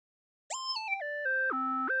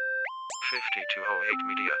5208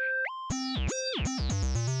 Media.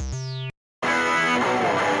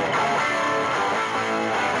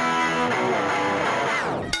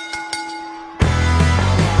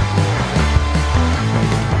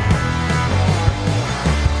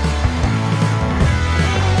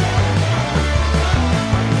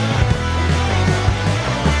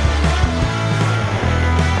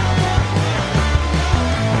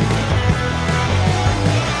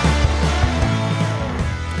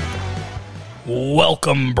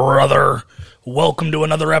 Welcome, brother. Welcome to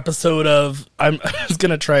another episode of... I was going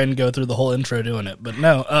to try and go through the whole intro doing it, but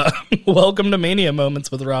no. Welcome to Mania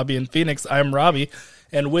Moments with Robbie and Phoenix. I'm Robbie,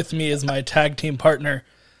 and with me is my tag team partner,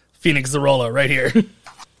 Phoenix Zarola, right here.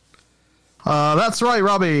 That's right,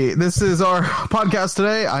 Robbie. This is our podcast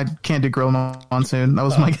today. I can't do Grill Monsoon. That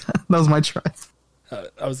was my try.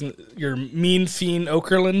 Your mean fiend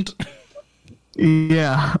Okerlund.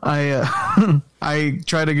 Yeah, I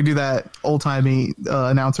try to do that old-timey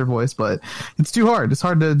announcer voice, but it's too hard. It's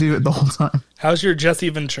hard to do it the whole time. How's your Jesse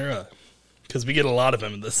Ventura? Because we get a lot of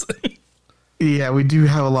him in this. Yeah, we do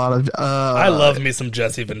have a lot of... I love me some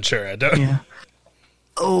Jesse Ventura, don't you? Yeah.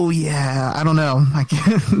 Oh, yeah. I don't know. I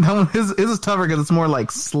can't, that one, his is tougher because it's more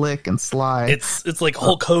like slick and sly. It's like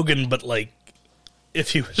Hulk Hogan, but like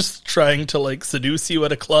if he was trying to like seduce you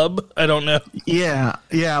at a club. I don't know. Yeah.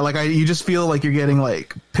 Like you just feel like you're getting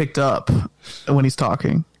like picked up when he's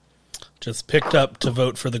talking. Just picked up to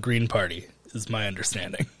vote for the Green Party is my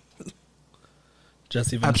understanding.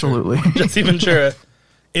 Jesse Ventura. Absolutely. Jesse Ventura,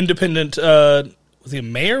 independent. Was he a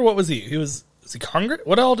mayor? What was he? Was he Congress?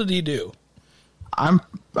 What all did he do? I'm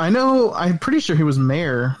pretty sure he was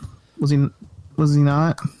mayor. Was he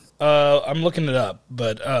not? I'm looking it up,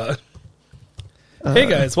 but hey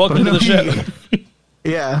guys, welcome to the show.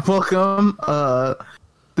 Yeah, welcome.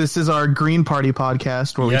 This is our Green Party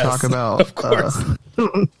podcast where we talk about, of course,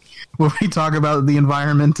 where we talk about the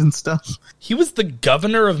environment and stuff. He was the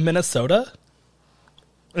governor of Minnesota,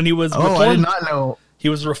 and he was. I did not know. He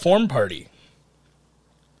was Reform Party.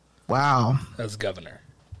 Wow, as governor,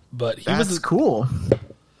 but that's cool.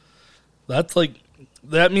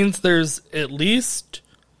 That means there's at least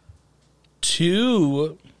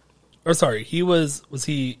two. Or sorry, was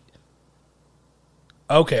he...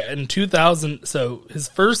 Okay, in 2000, so his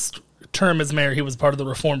first term as mayor, he was part of the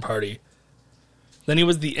Reform Party. Then he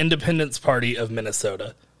was the Independence Party of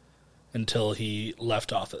Minnesota until he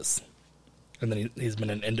left office. And then he's been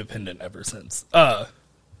an independent ever since. But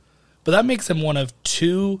that makes him one of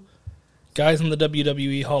two guys in the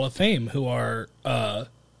WWE Hall of Fame who have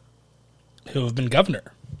been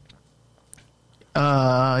governor.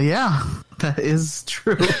 Yeah, that is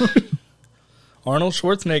true. Arnold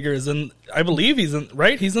Schwarzenegger is in, I believe he's in,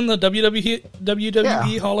 right? He's in the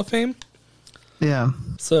WWE Hall of Fame. Yeah.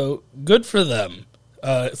 So good for them.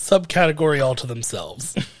 Subcategory all to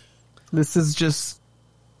themselves. This is just,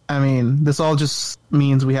 this all just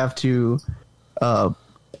means we have to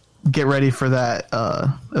get ready for that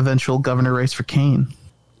eventual governor race for Kane.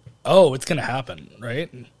 Oh, it's going to happen,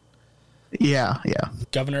 right? Yeah.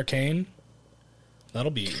 Governor Kane? That'll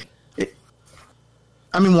be...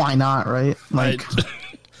 why not, right? Like,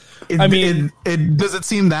 does it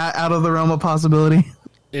seem that out of the realm of possibility?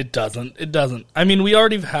 It doesn't. We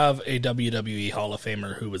already have a WWE Hall of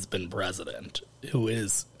Famer who has been president, who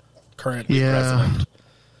is currently president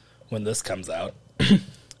when this comes out. Yeah.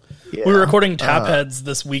 We were recording Tap Heads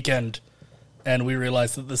this weekend, and we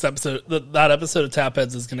realized that that episode of Tap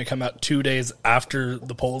Heads is going to come out 2 days after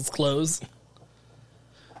the polls close.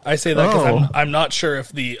 I say that because I'm not sure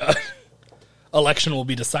if the election will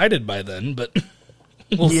be decided by then, but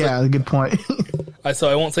we'll see. Good point. So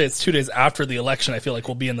I won't say it's 2 days after the election. I feel like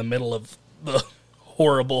we'll be in the middle of the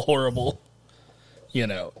horrible,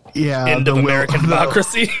 end of American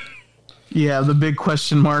democracy. The big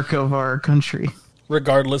question mark of our country.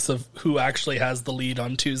 Regardless of who actually has the lead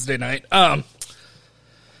on Tuesday night. I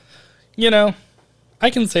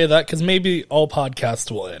can say that because maybe all podcasts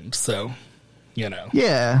will end, so...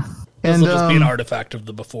 Yeah. This will just be an artifact of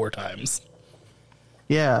the before times.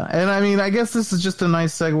 Yeah, and I guess this is just a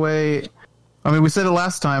nice segue. We said it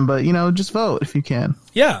last time, but, just vote if you can.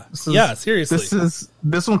 Yeah, seriously.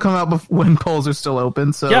 This will come out when polls are still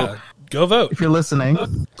open, so... Yeah, go vote. If you're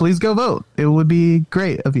listening, please go vote. It would be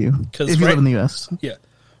great of you, if you live in the U.S. Yeah.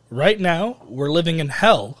 Right now, we're living in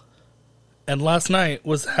hell, and last night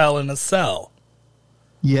was hell in a cell.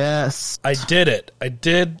 Yes. I did it. I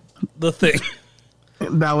did the thing.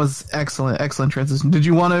 That was excellent transition. Did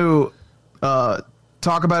you want to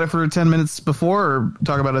talk about it for 10 minutes before or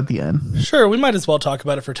talk about it at the end? Sure, we might as well talk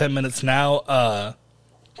about it for 10 minutes now.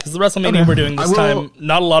 Because the WrestleMania we're doing this time,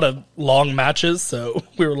 not a lot of long matches, so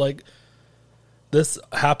we were like, this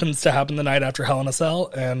happens to happen the night after Hell in a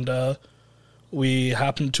Cell, and we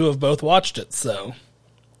happen to have both watched it, so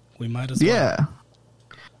we might as well. Yeah.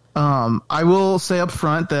 I will say up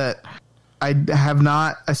front that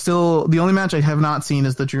the only match I have not seen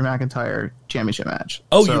is the Drew McIntyre championship match.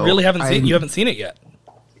 Oh, so you really haven't seen it? You haven't seen it yet?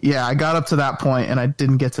 Yeah, I got up to that point and I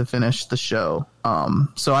didn't get to finish the show.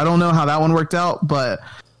 So I don't know how that one worked out, but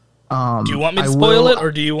do you want me to spoil it,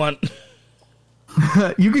 or do you want?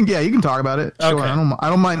 You can talk about it. Sure, okay. I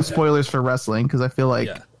don't mind spoilers for wrestling because I feel like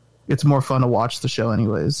it's more fun to watch the show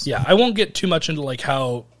anyways. Yeah, I won't get too much into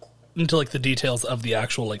the details of the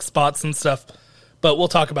actual like spots and stuff, but we'll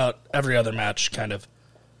talk about every other match kind of.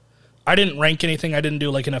 I didn't rank anything. I didn't do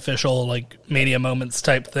like an official like Mania moments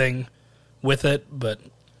type thing with it, but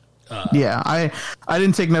yeah, I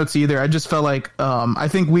didn't take notes either. I just felt like I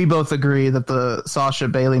think we both agree that the Sasha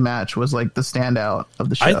Bailey match was like the standout of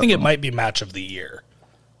the show. I think it might be match of the year.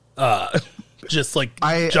 Just like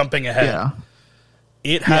jumping ahead. Yeah.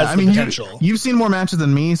 It has the potential. You've seen more matches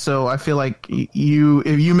than me, so I feel like if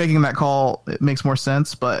you making that call, it makes more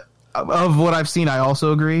sense. But of what I've seen, I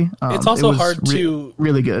also agree. It's also hard to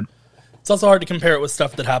really good. It's also hard to compare it with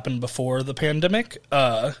stuff that happened before the pandemic.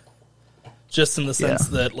 Just in the sense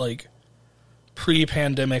that like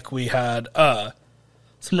pre-pandemic, we had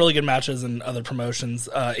some really good matches in other promotions.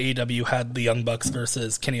 AEW had the Young Bucks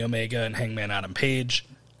versus Kenny Omega and Hangman Adam Page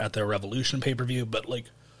at their Revolution pay-per-view, but like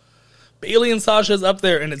Bayley and Sasha's up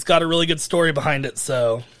there, and it's got a really good story behind it,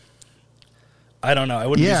 so I don't know. I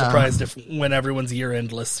wouldn't be surprised if when everyone's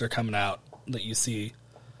year-end lists are coming out that you see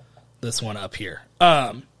this one up here.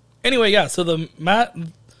 Anyway, yeah, so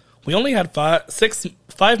we only had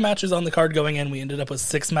five matches on the card going in. We ended up with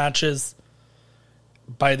 6 matches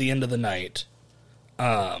by the end of the night.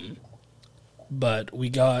 But we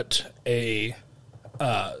got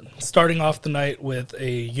starting off the night with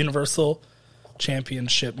a Universal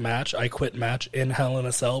Championship match, I Quit match in Hell in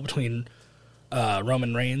a Cell between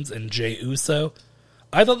Roman Reigns and Jey Uso.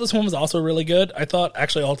 I thought this one was also really good. I thought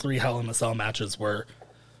actually all 3 Hell in a Cell matches were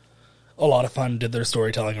a lot of fun, did their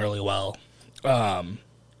storytelling really well.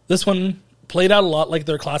 This one played out a lot like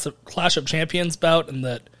their Clash of Champions bout, in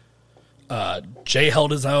that Jey held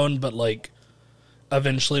his own, but like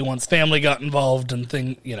eventually once family got involved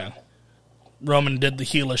and Roman did the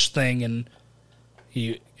heelish thing and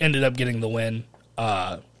he ended up getting the win.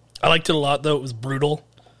 I liked it a lot, though. It was brutal,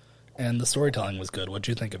 and the storytelling was good. What'd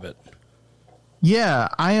you think of it? Yeah,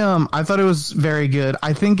 I thought it was very good.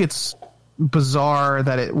 I think it's bizarre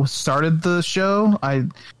that it started the show.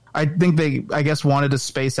 I think they, I guess, wanted to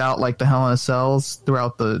space out like the Hell in a Cells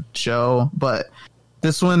throughout the show, but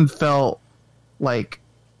this one felt like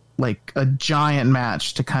a giant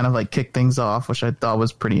match to kind of like kick things off, which I thought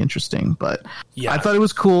was pretty interesting. But yeah, I thought it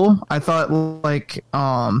was cool. I thought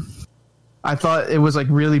it was like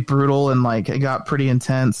really brutal and like it got pretty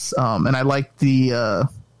intense. And I liked the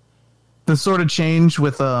sort of change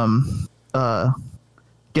with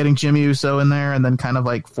getting Jimmy Uso in there and then kind of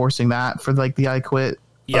like forcing that for like the I Quit.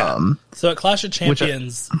 Yeah. So at Clash of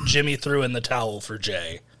Champions, Jimmy threw in the towel for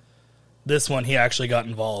Jey. This one, he actually got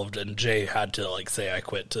involved, and Jey had to like say I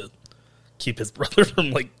quit to keep his brother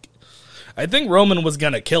from like. I think Roman was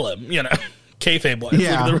gonna kill him, kayfabe wise.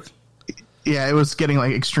 Yeah, yeah, it was getting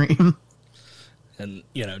like extreme. And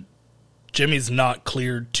Jimmy's not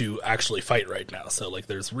cleared to actually fight right now, so like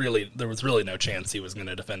there was really no chance he was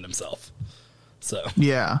gonna defend himself. So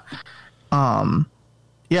yeah,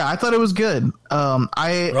 yeah, I thought it was good.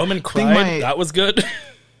 Roman cried. That was good.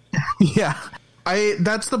 Yeah.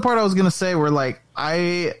 That's the part I was gonna say where like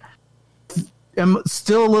I am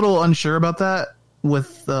still a little unsure about that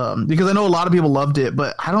with because I know a lot of people loved it,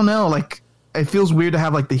 but I don't know, like it feels weird to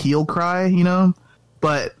have like the heel cry,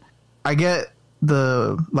 but I get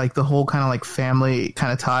the whole kind of like family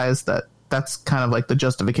kind of ties that's kind of like the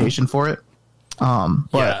justification for it. But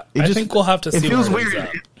yeah, I think we'll have to see. It feels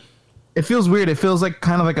weird. It feels weird. It feels like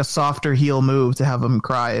kind of like a softer heel move to have him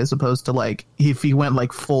cry, as opposed to like if he went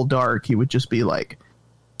like full dark, he would just be like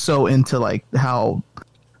so into like how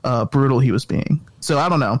brutal he was being. So I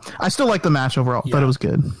don't know. I still like the match overall, but it was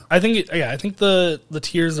good. I think the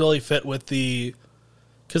tears really fit with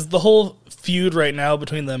because the whole feud right now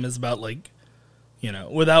between them is about like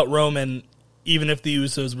without Roman, even if the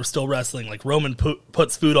Usos were still wrestling, like Roman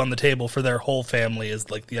puts food on the table for their whole family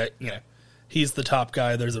is like he's the top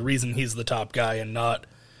guy. There's a reason he's the top guy and not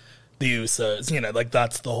the Usos. Like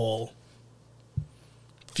that's the whole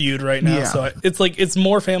feud right now. Yeah. So it's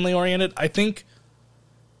more family oriented. I think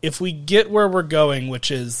if we get where we're going,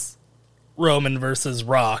 which is Roman versus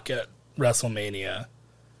Rock at WrestleMania,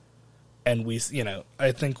 and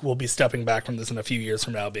I think we'll be stepping back from this in a few years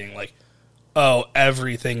from now, being like, oh,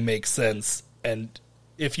 everything makes sense. And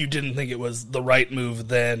if you didn't think it was the right move,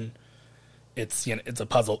 then it's a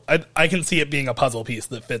puzzle. I can see it being a puzzle piece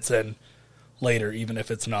that fits in later, even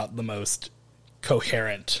if it's not the most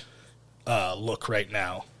coherent look right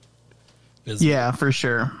now. Yeah, for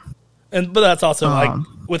sure. But that's also like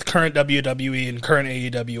with current WWE and current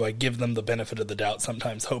AEW, I give them the benefit of the doubt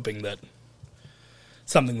sometimes, hoping that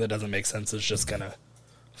something that doesn't make sense is just gonna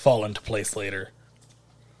fall into place later.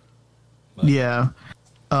 But. Yeah,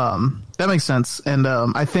 that makes sense, and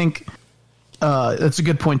I think it's a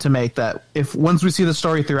good point to make that if once we see the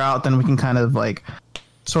story throughout, then we can kind of like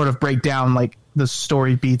sort of break down like the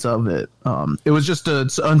story beats of it. It was just an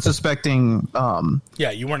unsuspecting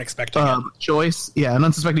you weren't expecting it. Choice. Yeah, an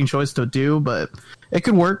unsuspecting choice to do, but it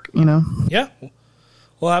could work, you know. Yeah.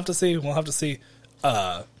 We'll have to see.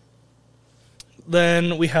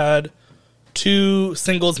 Then we had two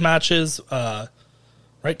singles matches, right?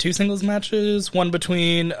 Two singles matches, one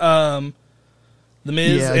between The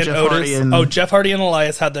Miz and Jeff Otis. Jeff Hardy and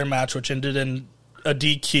Elias had their match, which ended in a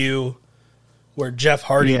DQ where Jeff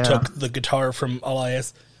Hardy took the guitar from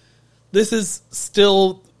Elias. This is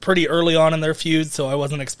still pretty early on in their feud, so I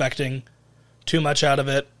wasn't expecting too much out of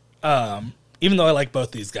it, even though I like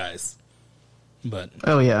both these guys. But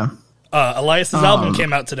Elias's album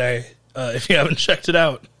came out today, if you haven't checked it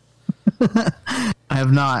out. I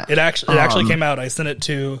have not. It actually came out. I sent it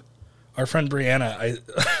to our friend Brianna.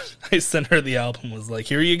 I sent her the album, was like,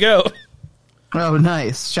 here you go. Oh,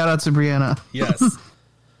 nice. Shout out to Brianna. Yes.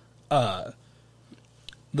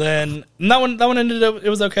 Then that one ended up, it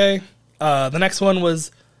was okay. The next one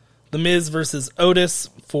was The Miz versus Otis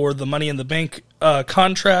for the Money in the Bank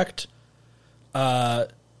contract. The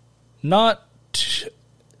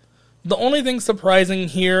only thing surprising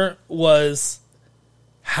here was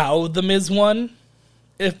how The Miz won.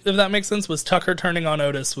 If that makes sense, was Tucker turning on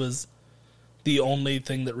Otis was the only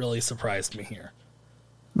thing that really surprised me here.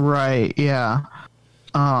 Right, yeah.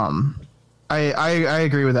 I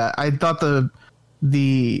agree with that. I thought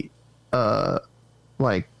the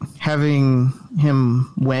like having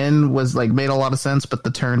him win was like made a lot of sense, but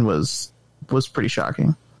the turn was pretty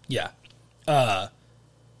shocking. Yeah.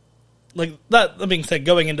 Like that being said,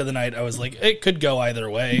 going into the night, I was like, it could go either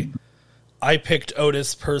way. I picked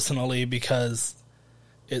Otis personally because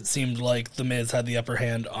it seemed like The Miz had the upper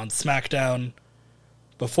hand on SmackDown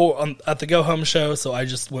before at the Go Home show, so I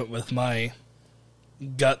just went with my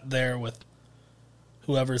gut there with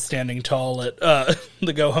whoever's standing tall at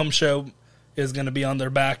the Go Home show is going to be on their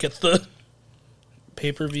back at the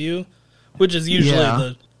pay-per-view, which is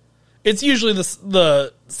usually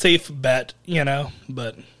the safe bet, you know,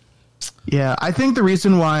 but yeah, I think the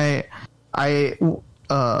reason why I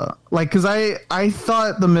because I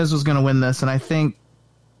thought The Miz was going to win this, and I think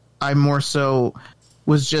I more so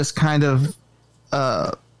was just kind of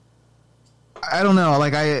I don't know,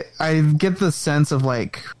 like I get the sense of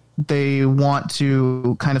like they want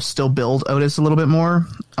to kind of still build Otis a little bit more.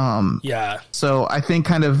 So I think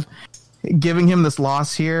kind of giving him this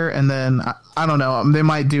loss here, and then I don't know, they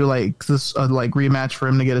might do like this like rematch for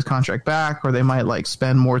him to get his contract back, or they might like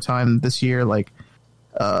spend more time this year like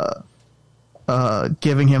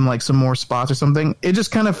giving him like some more spots or something. It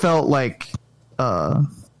just kind of felt like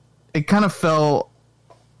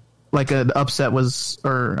like an upset was,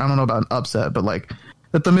 or I don't know about an upset, but like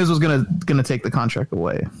that The Miz was gonna take the contract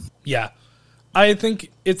away. Yeah, I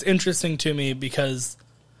think it's interesting to me because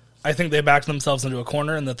I think they backed themselves into a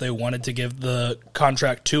corner and that they wanted to give the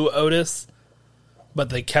contract to Otis, but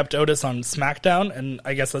they kept Otis on SmackDown, and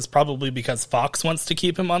I guess that's probably because Fox wants to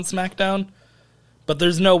keep him on SmackDown. But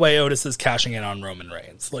there's no way Otis is cashing in on Roman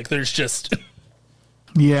Reigns. Like, there's just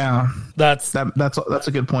yeah, that's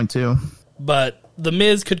a good point too. But The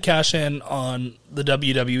Miz could cash in on the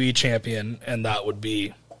WWE champion, and that would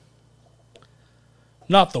be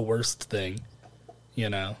not the worst thing, you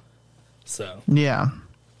know. So yeah,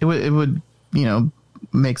 it would you know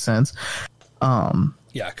make sense.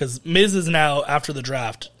 Yeah, because Miz is now after the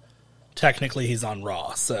draft. Technically, he's on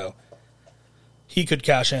Raw, so he could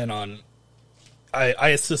cash in on.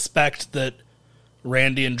 I suspect that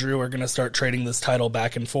Randy and Drew are going to start trading this title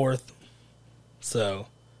back and forth. So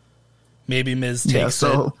maybe Miz takes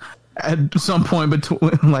it. At some point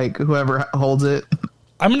between, like, whoever holds it.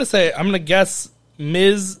 I'm going to guess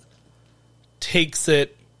Miz takes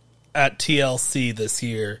it at TLC this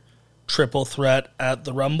year. Triple threat at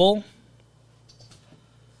the Rumble.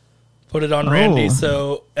 Put it on Randy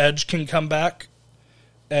so Edge can come back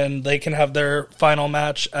and they can have their final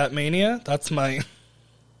match at Mania. That's my...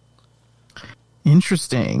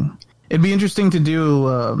 Interesting. It'd be interesting to do,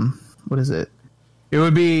 what is it? It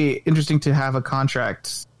would be interesting to have a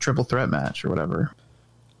contract triple threat match or whatever.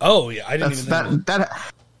 Oh yeah, I didn't even know.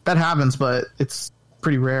 That happens, but it's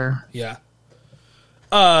pretty rare. Yeah.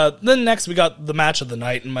 Then next we got the match of the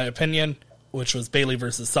night, in my opinion, which was Bayley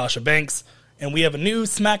versus Sasha Banks, and we have a new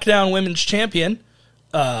SmackDown Women's Champion.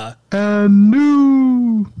 This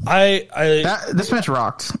match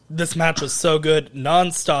rocked. This match was so good,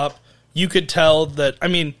 nonstop. You could tell that. I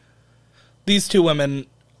mean, these two women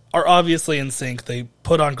are obviously in sync. They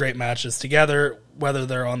put on great matches together, whether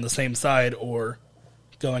they're on the same side or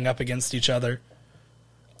going up against each other.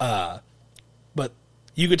 But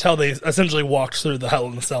you could tell they essentially walked through the Hell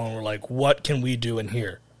in a Cell and were like, what can we do in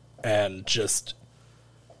here? And just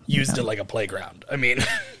used it like a playground. I mean...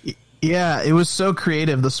 Yeah, it was so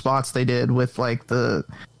creative, the spots they did with, like, the...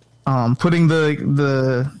 putting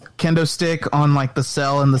the kendo stick on, like, the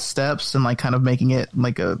cell and the steps and, like, kind of making it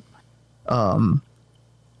like a...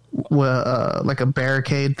 like a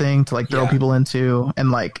barricade thing to, like, throw people into, and,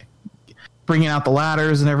 like, bringing out the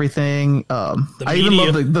ladders and everything. I even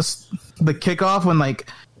love the kickoff when, like,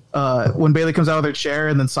 when Bayley comes out of her chair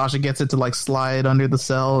and then Sasha gets it to, like, slide under the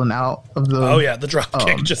cell and out of the... Oh, yeah, the drop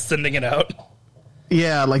kick, just sending it out.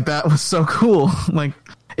 Yeah, like, that was so cool. Like,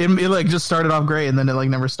 it like, just started off great and then it, like,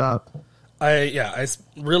 never stopped. I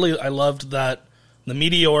loved that. The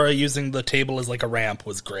Meteora using the table as, like, a ramp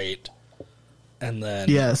was great. And then...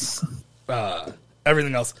 Yes.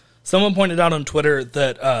 Everything else. Someone pointed out on Twitter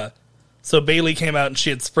that... So Bayley came out and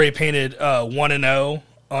she had spray painted 1-0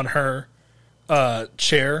 on her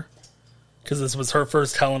chair because this was her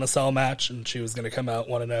first Hell in a Cell match and she was going to come out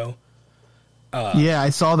 1-0. Yeah, I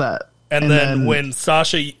saw that. And then when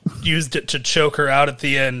Sasha used it to choke her out at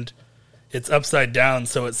the end, it's upside down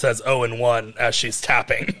so it says 0-1 as she's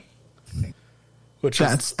tapping.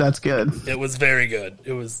 That's good. It was very good.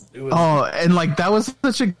 It was. Oh, and like that was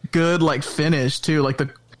such a good like finish too. Like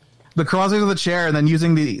the crossing of the chair and then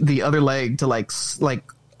using the other leg to like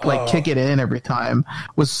kick it in every time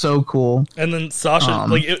was so cool. And then Sasha,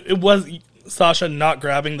 it was Sasha not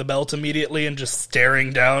grabbing the belt immediately and just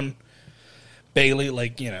staring down Bayley,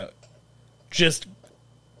 like, you know, just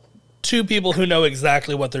two people who know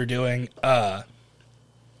exactly what they're doing. I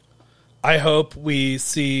hope we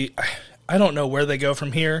see. I don't know where they go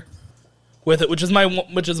from here with it, which is my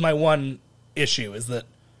one issue is that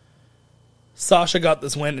Sasha got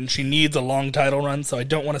this win and she needs a long title run, so I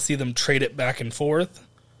don't want to see them trade it back and forth.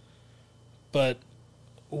 But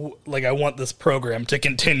like, I want this program to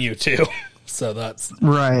continue too. So that's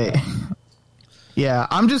right. Yeah,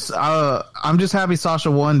 I'm just happy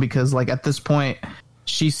Sasha won because like at this point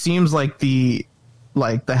she seems like the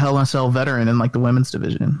Hell in a Cell veteran in like the women's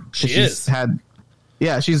division. She's had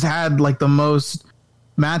like the most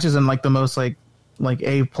matches and like the most like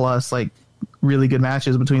A plus like really good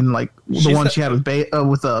matches between like the one she had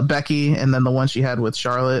with Becky and then the one she had with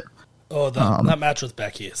Charlotte. Oh, that match with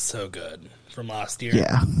Becky is so good from last year.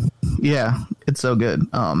 Yeah, it's so good.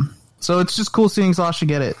 So it's just cool seeing Sasha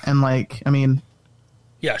get it, and like, I mean,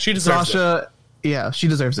 yeah, she deserves Sasha. Yeah, she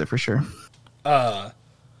deserves it for sure. And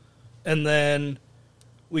then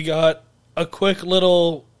we got a quick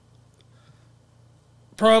little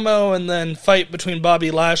promo and then fight between Bobby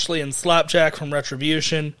Lashley and Slapjack from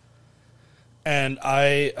Retribution. And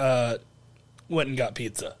I went and got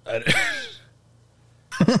pizza.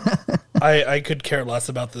 I could care less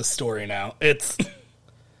about this story now. And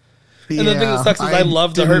the thing that sucks is I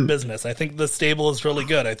love the Hurt Business. I think the stable is really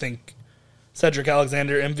good. I think Cedric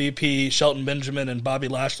Alexander, MVP, Shelton Benjamin, and Bobby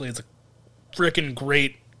Lashley is a freaking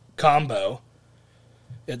great combo.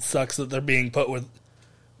 It sucks that they're being put with...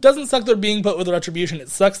 Doesn't suck they're being put with Retribution. It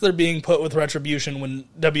sucks they're being put with Retribution when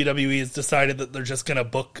WWE has decided that they're just going to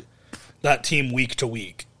book that team week to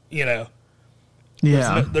week, you know?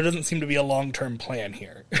 Yeah. There doesn't seem to be a long-term plan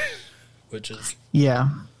here, which is... Yeah.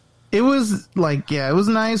 It was like, yeah, it was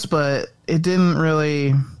nice, but it didn't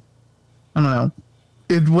really, I don't know.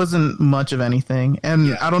 It wasn't much of anything.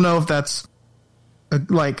 And I don't know if that's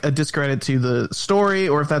a discredit to the story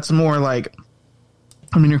or if that's more like,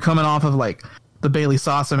 I mean, you're coming off of like the Bayley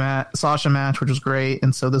Sasha match, which was great.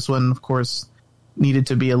 And so this one, of course, needed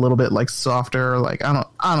to be a little bit like softer. Like, I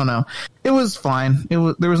don't know. It was fine.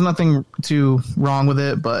 There was nothing too wrong with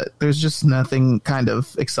it, but there's just nothing kind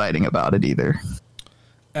of exciting about it either.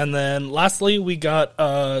 And then lastly, we got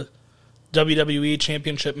a WWE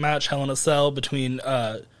Championship match, Hell in a Cell, between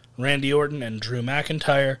Randy Orton and Drew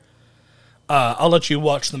McIntyre. I'll let you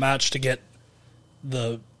watch the match to get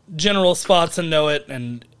the general spots and know it.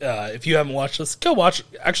 And if you haven't watched this, go watch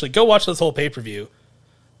this whole pay-per-view.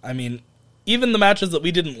 I mean, even the matches that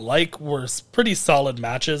we didn't like were pretty solid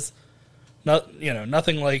matches.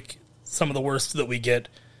 Nothing like some of the worst that we get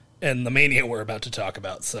in the Mania we're about to talk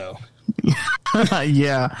about. So,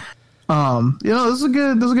 yeah, this is a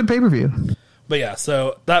good pay-per-view. But yeah,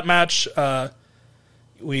 so that match,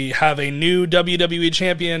 we have a new WWE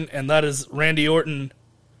champion, and that is Randy Orton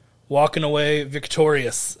walking away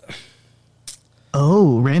victorious.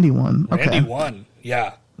 Oh, Randy won. Randy won.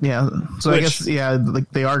 Yeah. Yeah. So I guess like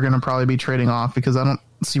they are going to probably be trading off because I don't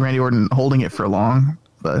see Randy Orton holding it for long.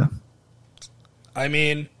 But I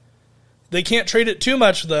mean, they can't trade it too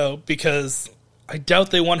much though because I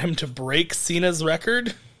doubt they want him to break Cena's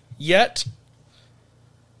record yet.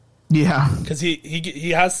 Yeah. Because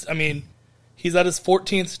he has. I mean, he's at his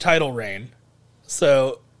 14th title reign,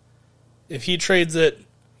 so if he trades it,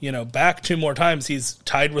 back 2 more times, he's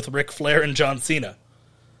tied with Ric Flair and John Cena.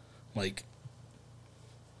 Like,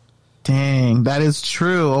 dang, that is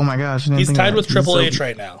true. Oh my gosh, he's tied with Triple H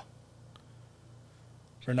right now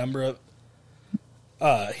for number of.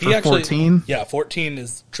 He actually 14. Yeah, 14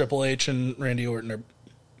 is Triple H and Randy Orton.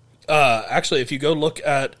 Actually, if you go look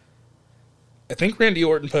at, I think Randy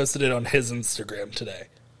Orton posted it on his Instagram today,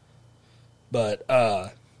 but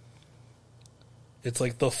it's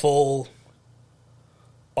like the full.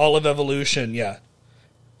 All of Evolution, yeah.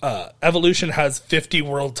 Evolution has 50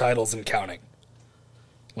 world titles and counting.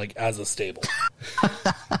 Like, as a stable.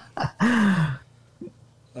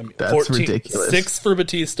 That's 14, ridiculous. 6 for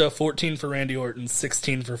Batista, 14 for Randy Orton,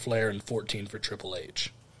 16 for Flair, and 14 for Triple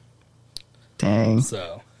H. Dang.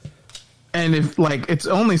 So. And if, it's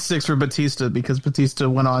only 6 for Batista because Batista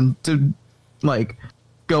went on to,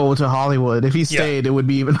 go to Hollywood. If he stayed, it would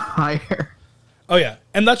be even higher. Oh, yeah.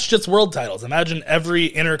 And that's just world titles. Imagine every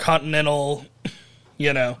intercontinental,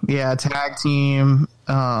 Yeah, tag team,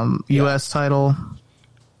 U.S. title.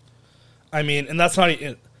 I mean, and that's not...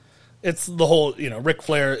 It's the whole, Ric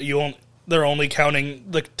Flair, they're only counting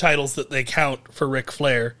the titles that they count for Ric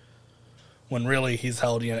Flair, when really he's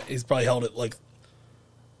probably held it,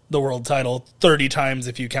 the world title 30 times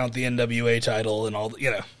if you count the NWA title and all,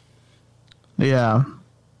 Yeah.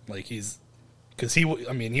 Because he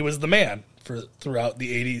was the man throughout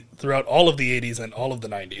all of the 80s and all of the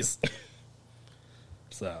 90s.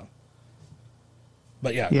 So,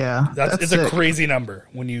 but yeah, it's a crazy number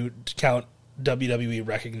when you count WWE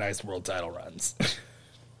recognized world title runs.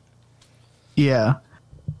 Yeah.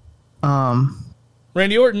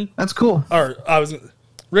 Randy Orton. That's cool.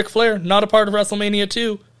 Ric Flair, not a part of WrestleMania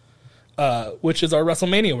 2, which is our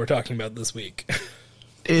WrestleMania we're talking about this week.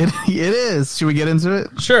 It is. Should we get into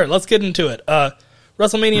it? Sure, let's get into it.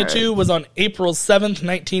 WrestleMania 2 was on April 7th,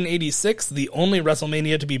 1986, the only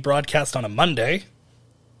WrestleMania to be broadcast on a Monday.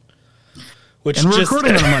 And we're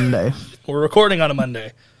recording on a Monday. We're recording on a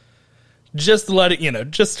Monday. Just to let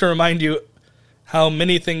it, just to remind you how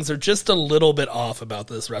many things are just a little bit off about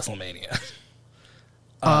this WrestleMania.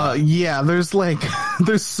 Yeah, there's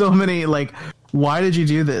there's so many, why did you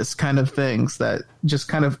do this kind of things that just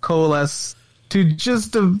kind of coalesce to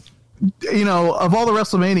just, of all the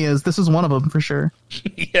WrestleManias, this is one of them for sure.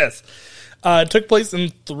 Yes. It took place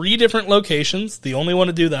in 3 different locations, the only one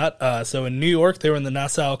to do that. So in New York, they were in the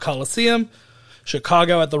Nassau Coliseum,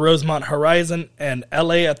 Chicago at the Rosemont Horizon, and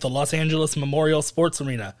LA at the Los Angeles Memorial Sports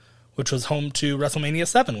Arena, which was home to WrestleMania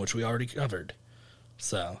 7, which we already covered.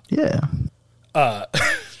 So, yeah.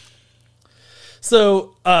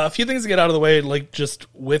 So a few things to get out of the way, just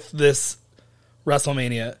with this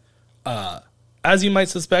WrestleMania. As you might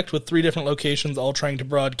suspect, with 3 different locations all trying to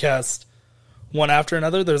broadcast one after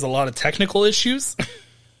another, there's a lot of technical issues.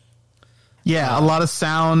 Yeah, a lot of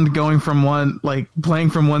sound going from one, playing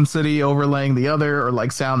from one city, overlaying the other, or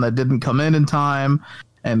sound that didn't come in time,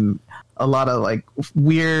 and a lot of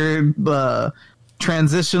weird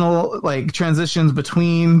transitions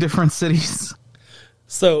between different cities.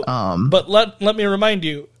 So, but let me remind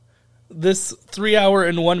you, this 3-hour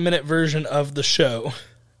and 1-minute version of the show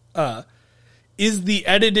is the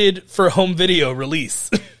edited for home video release.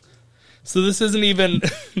 So this isn't even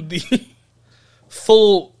the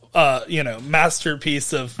full,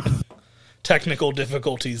 masterpiece of technical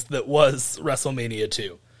difficulties that was WrestleMania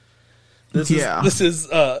 2. This is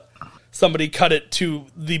somebody cut it to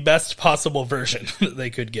the best possible version that they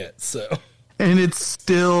could get. So, and it's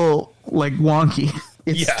still wonky.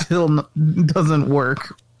 It still doesn't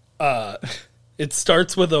work. It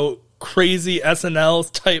starts with a crazy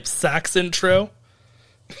SNL type sax intro.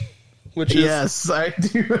 Which is, yes, I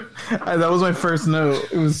do. That was my first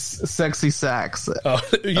note. It was sexy sax. Oh,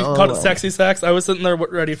 you called it sexy sax? I was sitting there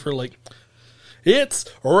ready for it's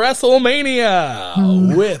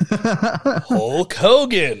WrestleMania with Hulk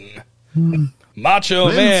Hogan, Macho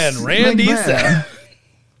Man Randy Savage,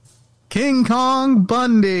 King Kong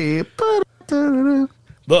Bundy. But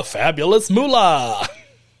the Fabulous Moolah.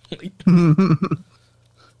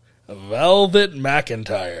 Velvet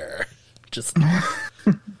McIntyre. Just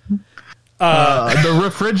the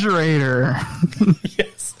refrigerator.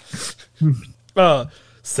 Yes.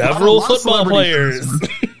 Several football players.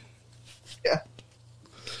 Yeah.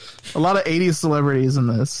 A lot of 80s celebrities in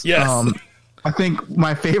this. Yes. I think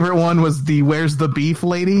my favorite one was the Where's the Beef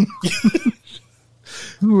lady?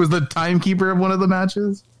 Who was the timekeeper of one of the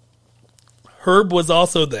matches. Herb was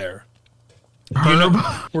also there. Herb,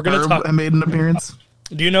 we're going to talk. Made an appearance.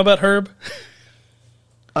 Do you know about Herb?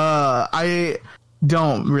 I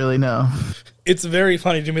don't really know. It's very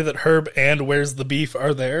funny to me that Herb and Where's the Beef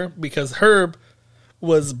are there, because Herb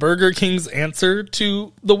was Burger King's answer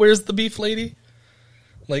to the Where's the Beef lady.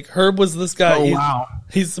 Like, Herb was this guy. Oh, wow.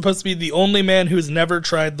 He's supposed to be the only man who's never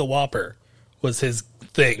tried the Whopper, was his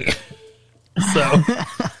thing. So,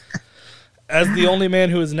 as the only man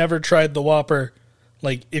who has never tried the Whopper,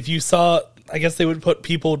 like, if you saw, I guess they would put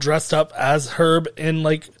people dressed up as Herb in,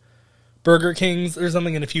 like, Burger King's or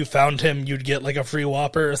something, and if you found him, you'd get, like, a free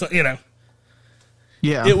Whopper or something, you know.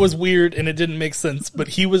 Yeah. It was weird, and it didn't make sense, but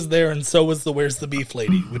he was there, and so was the Where's the Beef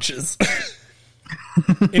lady, which is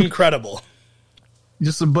incredible.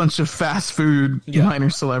 Just a bunch of fast food minor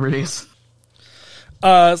celebrities.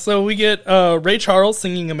 So we get Ray Charles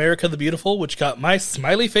singing America the Beautiful, which got my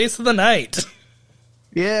smiley face of the night.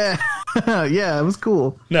 Yeah. Yeah, it was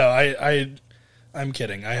cool. No, I'm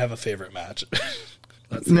kidding. I have a favorite match.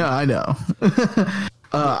 No, I know.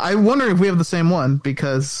 I'm wondering if we have the same one,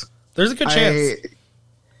 because there's a good chance.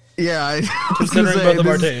 Considering both of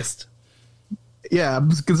our taste. Yeah,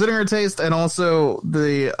 considering our taste, and also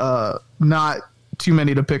the not too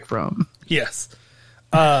many to pick from. Yes.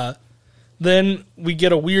 Then we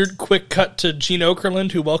get a weird quick cut to Gene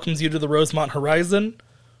Okerlund, who welcomes you to the Rosemont Horizon,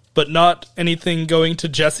 but not anything going to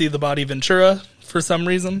Jesse the Body Ventura for some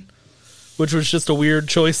reason, which was just a weird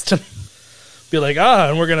choice to be like,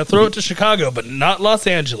 and we're going to throw it to Chicago, but not Los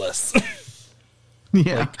Angeles.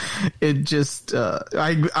 Yeah, it just,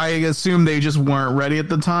 I assume they just weren't ready at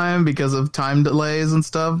the time because of time delays and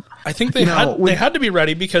stuff. I think they had to be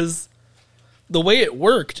ready, because the way it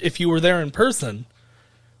worked, if you were there in person,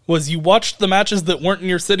 was you watched the matches that weren't in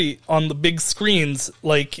your city on the big screens,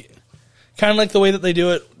 like, kind of like the way that they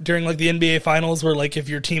do it during, like, the NBA Finals, where, like, if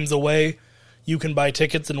your team's away, you can buy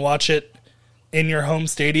tickets and watch it in your home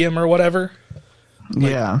stadium or whatever.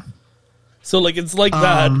 Like, yeah. So, like, it's like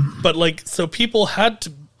that, but, like, so people had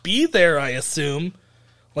to be there, I assume,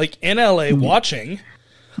 like, in LA watching.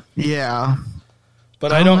 Yeah.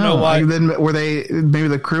 But I don't know why. Then were they, maybe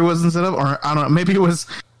the crew wasn't set up, or I don't know, maybe it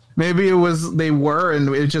was they were, and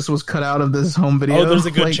it just was cut out of this home video. Oh, there's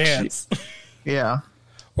a good chance. Yeah.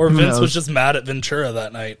 Or Vince was just mad at Ventura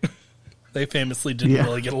that night. They famously didn't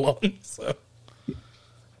really get along, so.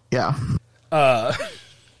 Yeah.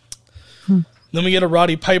 Then we get a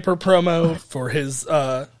Roddy Piper promo for his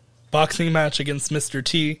boxing match against Mr.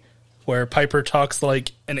 T, where Piper talks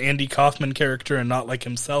like an Andy Kaufman character and not like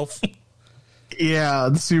himself.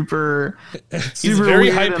 Yeah, super He's very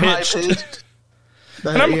high-pitched.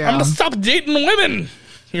 And I'm going to stop dating women.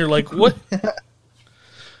 You're like, what?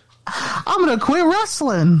 I'm going to quit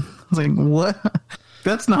wrestling. I was like, what?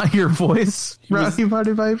 That's not your voice, Roddy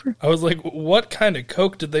Piper. I was like, what kind of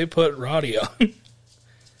coke did they put Roddy on?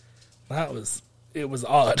 It was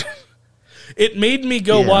odd. It made me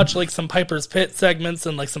go watch, like, some Piper's Pit segments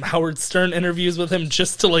and, like, some Howard Stern interviews with him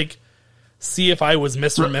just to, like, see if I was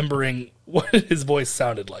misremembering what his voice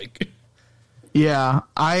sounded like. Yeah,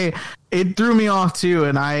 it threw me off too,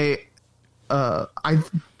 and but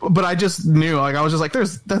I just knew, like, I was just like,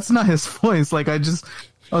 that's not his voice. Like, I was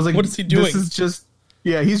like, what is he doing? This is just,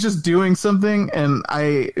 he's just doing something, and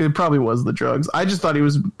it probably was the drugs. I just thought he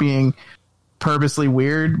was being purposely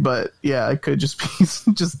weird, but it could just be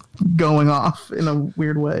just going off in a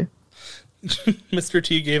weird way. Mr.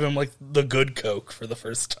 T gave him, like, the good coke for the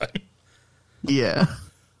first time. Yeah.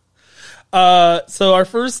 So our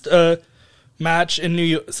first match in New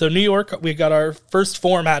York. So New York, we got our first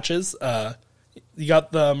 4 matches. You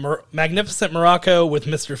got the Magnificent Morocco with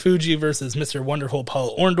Mr. Fuji versus Mr. Wonderful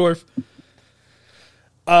Paul Orndorff.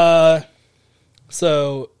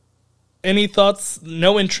 So any thoughts?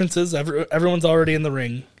 No entrances. Everyone's already in the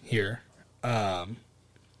ring here.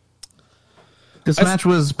 This match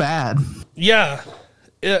was bad. Yeah.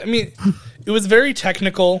 I mean, it was very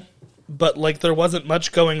technical, but, like, there wasn't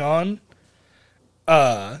much going on.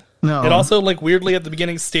 No. It also, like, weirdly at the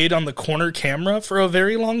beginning stayed on the corner camera for a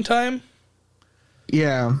very long time.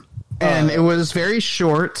 Yeah. And it was very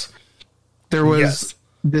short. There was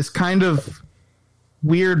this kind of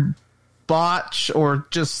weird botch or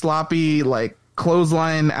just sloppy, like,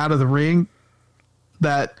 clothesline out of the ring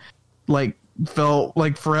that like felt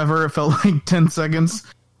like forever. It felt like 10 seconds,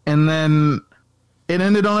 and then it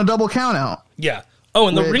ended on a double count out. Yeah. Oh,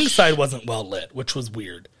 and the ringside wasn't well lit, which was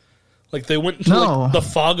weird. Like they went into like the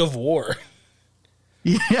fog of war.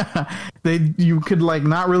 Yeah, you could like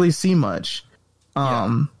not really see much.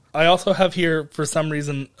 Yeah. I also have here for some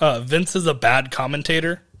reason Vince is a bad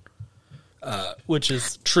commentator, which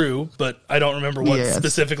is true, but I don't remember what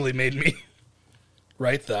specifically made me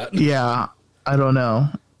write that. Yeah, I don't know.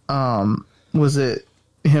 Was it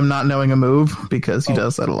him not knowing a move? Because he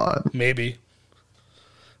does that a lot. Maybe.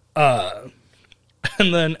 And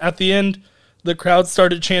then at the end, the crowd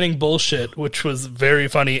started chanting bullshit, which was very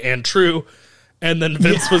funny and true. And then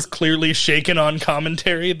Vince was clearly shaken on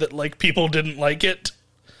commentary that like people didn't like it.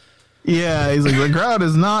 Yeah, he's like, the crowd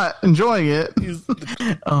is not enjoying it.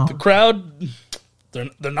 The crowd,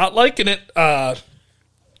 they're not liking it. Yeah.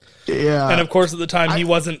 And of course, at the time, he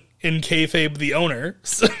wasn't in kayfabe the owner,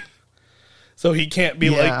 so he can't be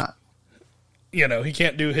like, he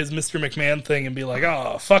can't do his Mr. McMahon thing and be like,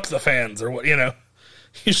 oh, fuck the fans or what,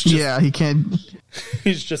 He's just, he can't.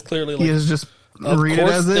 He's just clearly like, he is just of read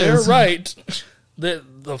course it as they're is. right.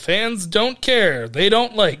 The fans don't care. They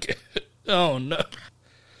don't like it. Oh no.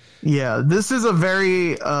 Yeah, this is a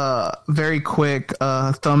very, very quick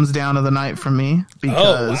thumbs down of the night from me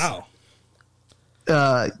because,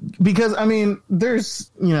 because I mean,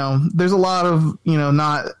 there's a lot of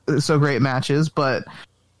not so great matches, but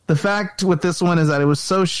the fact with this one is that it was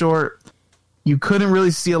so short, you couldn't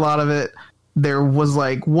really see a lot of it. There was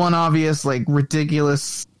like one obvious like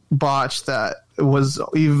ridiculous botch that was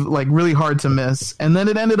like really hard to miss, and then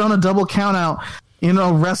it ended on a double count out in a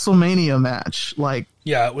WrestleMania match. Like,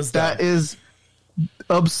 yeah, it was dumb. That is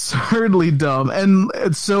absurdly dumb, and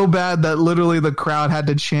it's so bad that literally the crowd had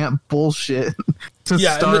to chant bullshit to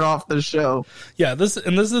start off the show. Yeah, this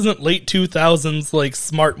isn't late 2000s like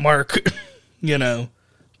smart mark,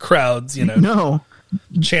 crowds, No,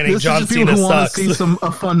 chanting this John is people Cena who want sucks. to see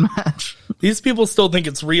a fun match. These people still think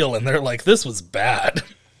it's real, and they're like, "This was bad."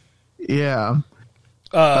 Yeah.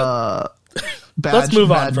 Let's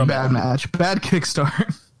move on from bad match. Bad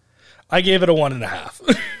kickstart. I gave it a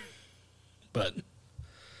 1.5, but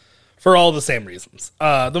for all the same reasons.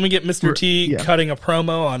 Then we get Mr. T cutting a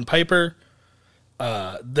promo on Piper.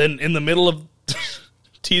 Then in the middle of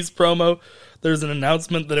T's promo, there's an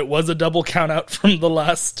announcement that it was a double count out from the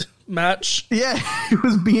last match. Yeah, it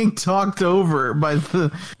was being talked over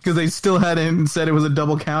because they still hadn't said it was a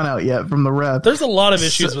double count out yet from the ref. There's a lot of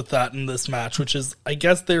issues with that in this match, which is, I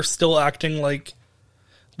guess they're still acting like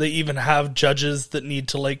they even have judges that need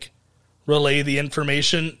to like relay the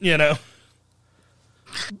information,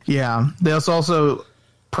 Yeah, that's also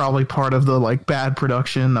probably part of the like bad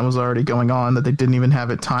production that was already going on, that they didn't even have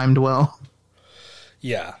it timed well.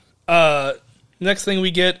 Yeah. Next thing we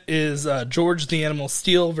get is George the Animal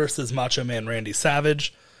Steel versus Macho Man Randy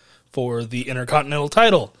Savage for the Intercontinental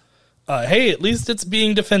title. Hey, at least it's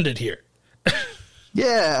being defended here.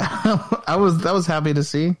 Yeah, I was happy to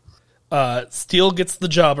see. Steel gets the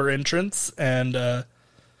jobber entrance, and then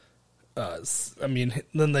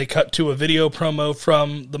they cut to a video promo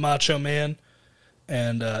from the Macho Man,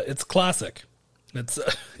 and it's classic. It's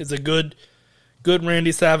a good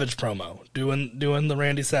Randy Savage promo, doing the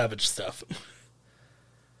Randy Savage stuff.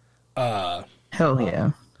 Hell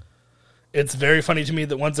yeah. It's very funny to me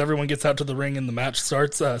that once everyone gets out to the ring and the match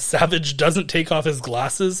starts, Savage doesn't take off his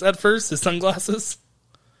glasses at first, his sunglasses.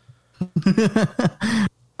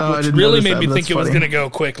 Which really made me think it was going to go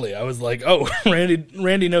quickly. I was like, oh,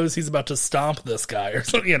 Randy knows he's about to stomp this guy or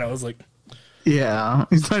something. I was like, yeah,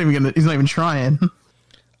 he's not even trying.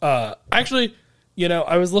 Actually,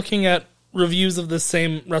 I was looking at reviews of this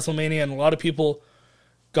same WrestleMania, and a lot of people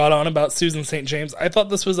got on about Susan St. James. I thought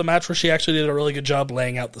this was a match where she actually did a really good job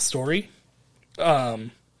laying out the story, which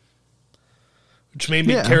made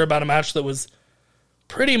me care about a match that was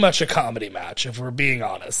pretty much a comedy match, if we're being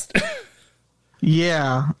honest.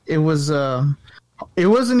 Yeah, it was. It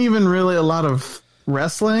wasn't even really a lot of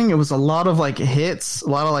wrestling. It was a lot of like hits, a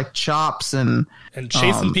lot of like chops and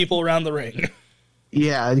chasing people around the ring.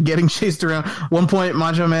 Yeah, getting chased around. One point,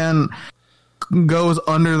 Macho Man goes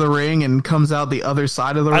under the ring and comes out the other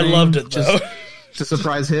side of the ring. I loved it though. Just a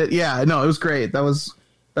surprise hit. Yeah, no, it was great. That was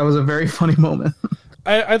a very funny moment.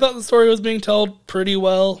 I thought the story was being told pretty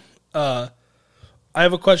well. I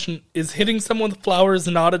have a question. Is hitting someone with flowers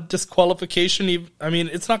not a disqualification? I mean,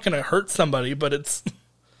 it's not going to hurt somebody, but it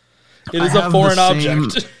is a foreign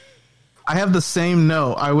object. I have the same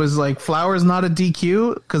note. I was like, flowers not a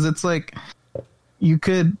DQ? Because it's like, you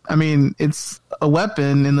could, I mean, it's a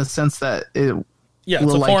weapon in the sense that it Yeah, it's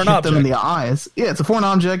will a foreign hit them in object. the eyes. Yeah, it's a foreign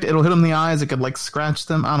object. It'll hit them in the eyes. It could like scratch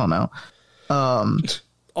them. I don't know.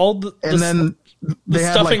 All the Then they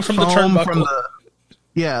had stuffing like from the foam turnbuckle.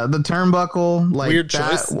 the turnbuckle. Like Weird that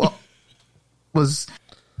choice. was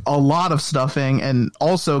a lot of stuffing, and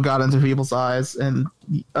also got into people's eyes. And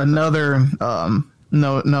another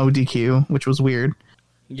no DQ, which was weird.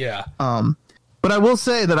 Yeah. But I will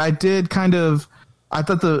say that I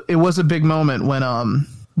thought it was a big moment when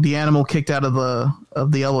the animal kicked out of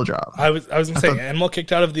the elbow drop. I was gonna say Animal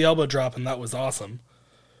kicked out of the elbow drop, and that was awesome.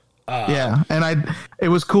 Yeah, and it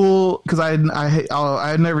was cool because I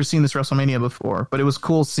had never seen this WrestleMania before, but it was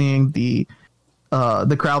cool seeing the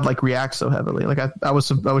crowd like react so heavily. Like I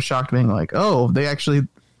was shocked, being like, oh, they actually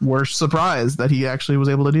were surprised that he actually was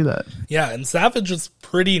able to do that. Yeah, and Savage is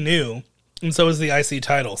pretty new, and so is the IC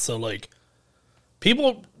title. So like,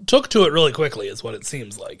 people took to it really quickly, is what it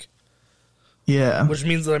seems like. Yeah, Which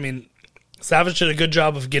means that, I mean, Savage did a good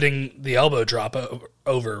job of getting the elbow drop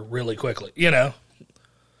over really quickly. You know,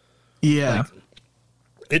 yeah.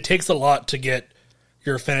 it takes a lot to get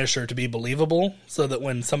your finisher to be believable, so that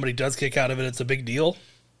when somebody does kick out of it, it's a big deal.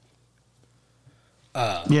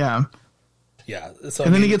 Yeah. Yeah. So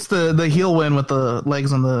And then he gets the heel win with the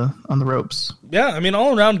legs on the ropes. Yeah, I mean,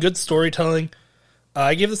 all around good storytelling.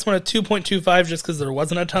 I gave this one a 2.25 just because there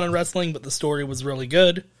wasn't a ton of wrestling, but the story was really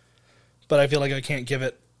good. But I feel like I can't give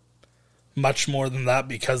it much more than that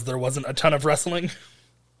because there wasn't a ton of wrestling.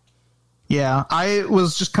 Yeah, I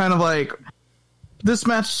was just kind of like, this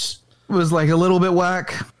match was like a little bit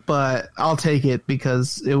whack, but I'll take it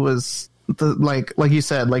because it was like you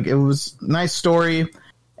said, like it was nice story,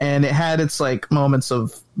 and it had its like moments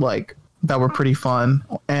of like that were pretty fun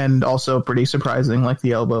and also pretty surprising, like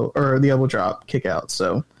the elbow drop kick out.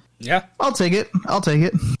 So Yeah. I'll take it.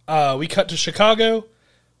 We cut to Chicago,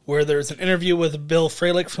 where there's an interview with Bill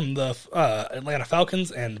Fralick from the Atlanta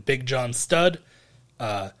Falcons and Big John Studd.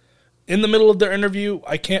 In the middle of their interview,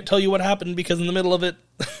 I can't tell you what happened because in the middle of it,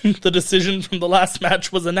 the decision from the last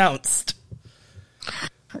match was announced.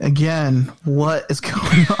 Again, what is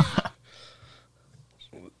going on?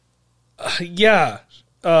 Yeah.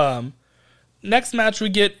 Next match we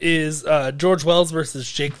get is George Wells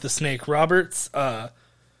versus Jake the Snake Roberts.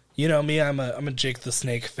 You know me, I'm a Jake the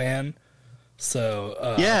Snake fan.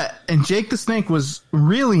 So Yeah, and Jake the Snake was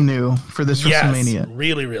really new for this WrestleMania.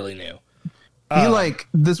 Really, really new. He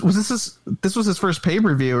this was his first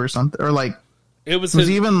pay-per-view or something, or like It was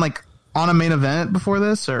he even like on a main event before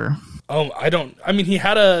this, or I mean, he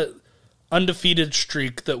had a undefeated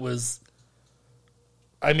streak that was,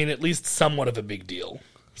 I mean, at least somewhat of a big deal.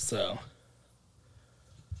 So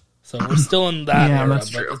we're still in that Yeah, era, that's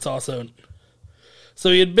but true. it's also,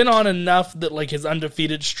 so he had been on enough that like his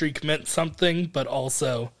undefeated streak meant something, but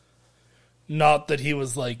also not that he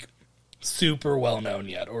was like super well known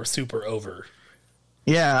yet or super over.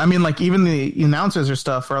 yeah, I mean, like even the announcers or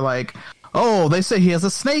stuff are like, oh, they say he has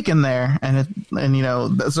a snake in there, and you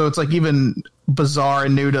know, so it's like even bizarre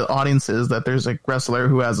and new to audiences that there's a wrestler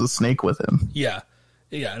who has a snake with him. Yeah,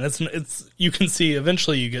 and it's you can see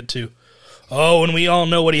eventually you get to, oh, and we all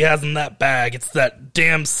know what he has in that bag. It's that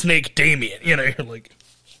damn snake Damien. You know, you're like,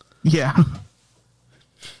 Yeah,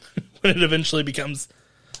 when it eventually becomes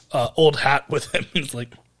old hat with him, it's like,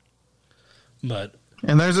 but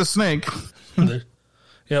and there's a snake.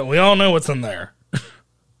 yeah, we all know what's in there.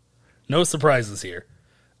 No surprises here.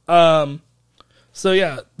 So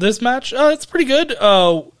yeah, this match, it's pretty good.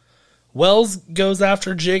 Wells goes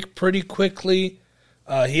after Jake pretty quickly.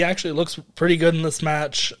 He actually looks pretty good in this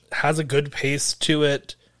match, has a good pace to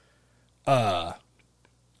it. There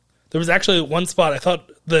was actually one spot I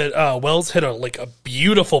thought that Wells hit a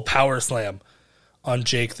beautiful power slam on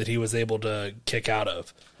Jake that he was able to kick out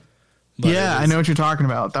of. But Yeah, I know what you're talking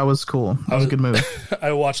about. That was cool. That was a good move.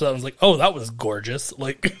 I watched that and was like, oh, that was gorgeous.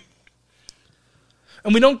 Like,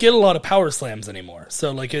 and we don't get a lot of power slams anymore.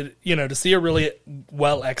 So like, to see a really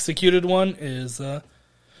well executed one is,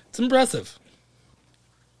 it's impressive.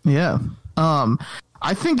 Yeah.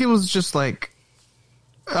 I think it was just like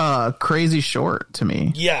crazy short to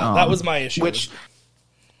me. Yeah, that was my issue. Which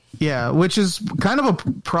is kind of a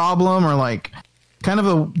problem, or like kind of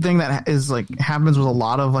a thing that is like happens with a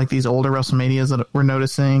lot of like these older WrestleManias that we're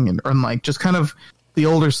noticing, and like just kind of the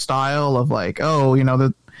older style of like, oh,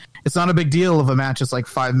 it's not a big deal if a match is like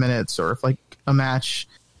 5 minutes, or if like a match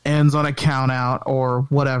ends on a count out or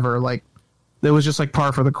whatever. Like it was just like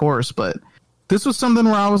par for the course. But this was something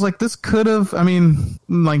where I was like, this could have, I mean,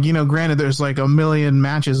 like, granted there's like a million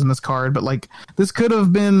matches in this card, but like this could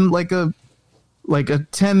have been like a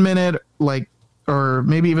 10-minute, like, or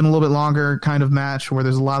maybe even a little bit longer kind of match where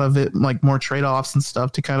there's a lot of it, like more trade-offs and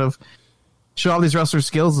stuff to kind of show all these wrestler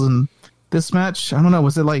skills. And this match, I don't know,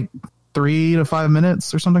 was it like 3 to 5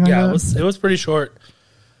 minutes or something like that? Yeah, it was pretty short.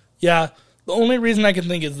 Yeah, the only reason I can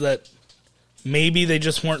think is that maybe they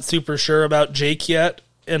just weren't super sure about Jake yet,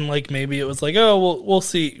 and like maybe it was like, oh, we'll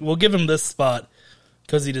see, we'll give him this spot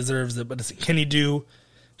because he deserves it, but can he do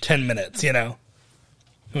 10 minutes? You know,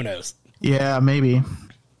 who knows? Yeah, maybe.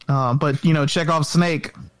 But you know, Chekhov's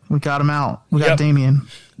snake, we got him out. We got Damien.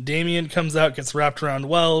 Damien comes out, gets wrapped around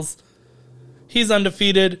Wells. He's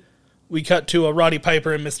undefeated. We cut to a Roddy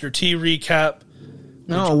Piper and Mr. T recap.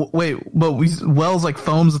 No, wait, but Wells like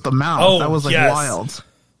foams at the mouth. Oh, that was like wild.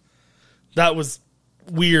 That was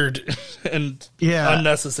weird and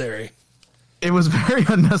unnecessary. It was very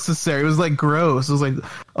unnecessary. It was like gross. It was like,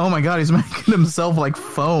 oh my god, he's making himself like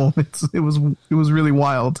foam. It was really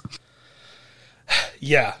wild.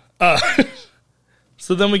 Yeah.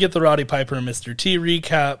 So then we get the Roddy Piper and Mr. T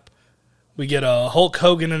recap. We get a Hulk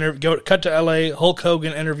Hogan cut to LA. Hulk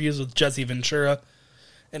Hogan interviews with Jesse Ventura.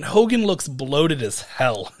 And Hogan looks bloated as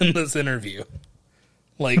hell in this interview.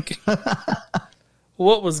 Like,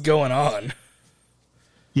 what was going on?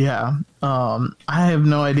 Yeah. I have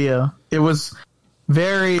no idea. It was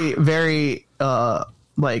very, very,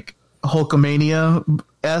 like,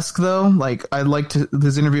 Hulkamania-esque, though. Like, I liked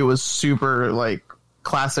this interview was super, like,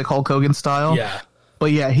 classic Hulk Hogan style. Yeah.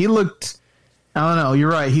 But yeah, he looked, I don't know, you're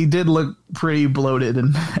right. He did look pretty bloated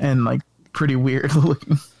and like, pretty weird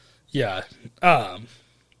looking. Yeah. Then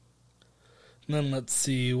let's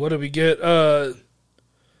see, what do we get? Then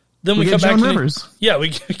we cut back to Rivers. We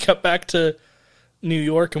cut back to New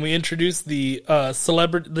York, and we introduce the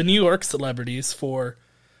New York celebrities for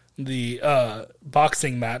the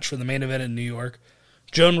boxing match for the main event in New York.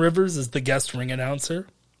 Joan Rivers is the guest ring announcer,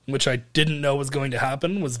 which I didn't know was going to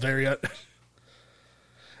happen. Was very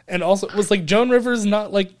and also was like, Joan Rivers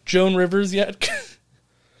not like Joan Rivers yet,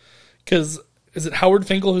 because is it Howard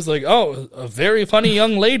Finkel who's like, oh, a very funny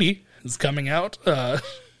young lady is coming out? Yeah,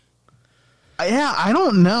 I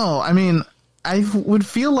don't know. I mean, I would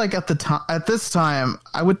feel like at this time,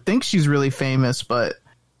 I would think she's really famous, but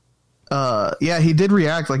yeah, he did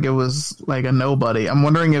react like it was like a nobody. I'm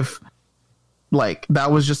wondering if like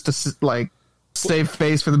that was just to like save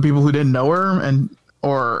face for the people who didn't know her,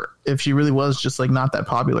 or if she really was just like not that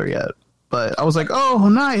popular yet. But I was like, oh,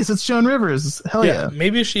 nice, it's Joan Rivers. Hell yeah.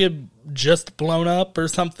 Maybe she had just blown up or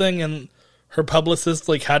something, and her publicist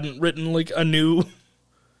like hadn't written like a new,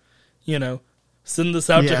 you know, send this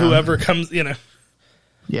out to whoever comes, you know.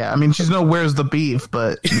 Yeah, I mean, she's no where's the beef,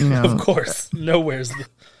 but you know. Of course, no where's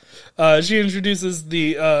the. She introduces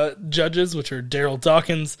the judges, which are Daryl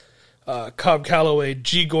Dawkins, Cobb Calloway,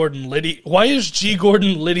 G. Gordon Liddy. Why is G.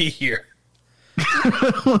 Gordon Liddy here?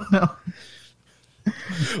 No.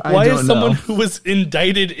 Why is someone who was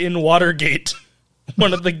indicted in Watergate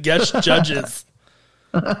one of the guest judges?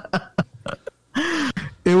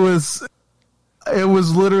 It was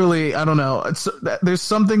literally, I don't know. There's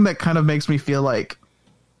something that kind of makes me feel like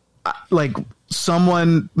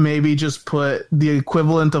someone maybe just put the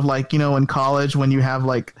equivalent of like, you know, in college when you have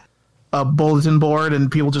like a bulletin board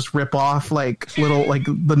and people just rip off like little like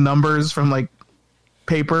the numbers from like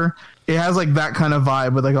paper. It has like that kind of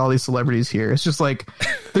vibe with like all these celebrities here. It's just like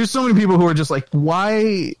there's so many people who are just like,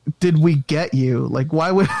 why did we get you? Like why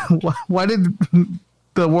did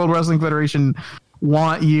the World Wrestling Federation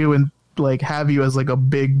want you and like have you as like a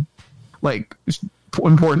big like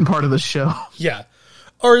important part of the show? Yeah.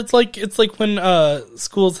 Or it's like when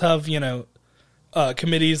schools have, you know,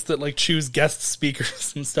 committees that like choose guest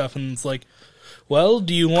speakers and stuff, and it's like, well,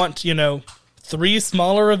 do you want, you know, 3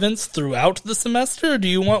 smaller events throughout the semester, or do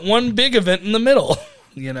you want one big event in the middle?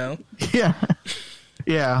 You know?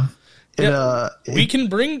 Yeah. We can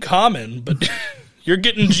bring Common, but you're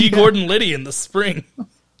getting G. Gordon Liddy in the spring.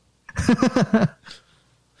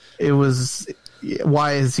 It was,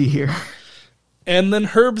 why is he here? And then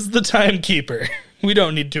Herb's the timekeeper. We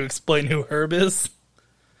don't need to explain who Herb is.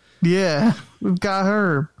 Yeah, we've got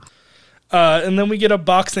Herb. And then we get a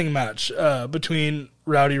boxing match between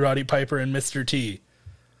Roddy Piper and Mr. T.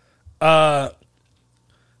 I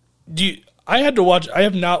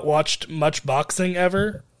have not watched much boxing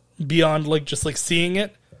ever beyond like just like seeing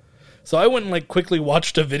it. So I went and like quickly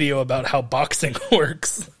watched a video about how boxing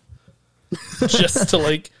works just to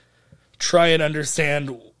like try and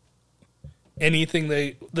understand anything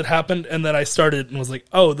that happened. And then I started and was like,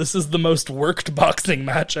 oh, this is the most worked boxing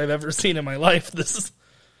match I've ever seen in my life.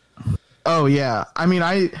 Oh yeah. I mean,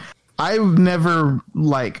 I've never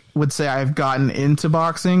like would say I've gotten into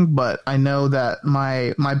boxing, but I know that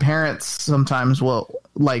my parents sometimes will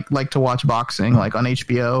like to watch boxing like on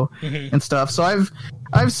HBO and stuff. So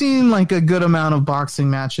I've seen like a good amount of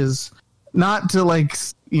boxing matches. not to like,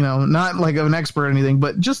 not like an expert or anything,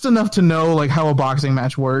 but just enough to know like how a boxing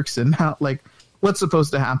match works and how like what's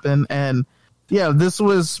supposed to happen. And yeah, this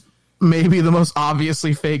was maybe the most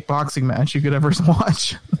obviously fake boxing match you could ever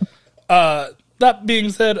watch. That being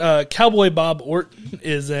said, Cowboy Bob Orton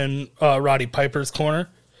is in Roddy Piper's corner.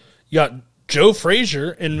 You got Joe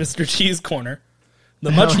Frazier in Mr. T's corner,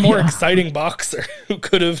 the much more exciting boxer who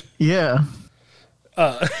could have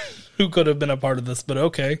been a part of this, but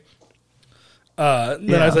okay.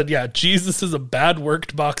 Then I said, yeah, Jesus is a bad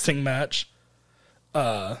worked boxing match.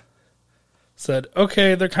 Said,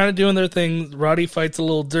 okay, they're kind of doing their thing. Roddy fights a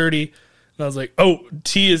little dirty. And I was like, oh,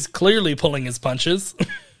 T is clearly pulling his punches.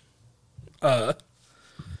 Yeah,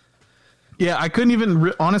 I couldn't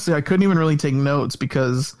even, honestly, I couldn't even really take notes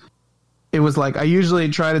because it was like, I usually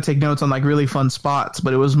try to take notes on like really fun spots,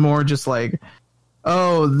 but it was more just like,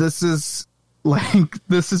 oh, this is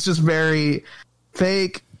just very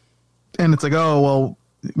fake. And it's like, oh, well,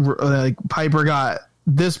 like Piper got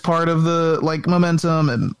this part of the like momentum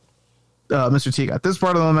and Mr. T got this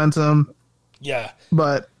part of the momentum. Yeah.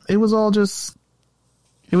 But it was just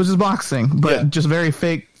boxing, but just very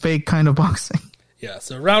fake kind of boxing. Yeah,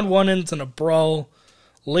 so round 1 ends in a brawl.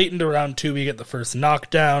 Late into round 2, we get the first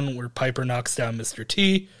knockdown where Piper knocks down Mr.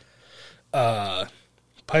 T.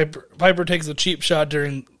 Piper takes a cheap shot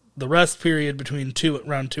during the rest period between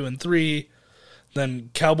round 2 and 3.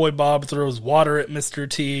 Then Cowboy Bob throws water at Mr.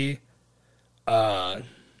 T.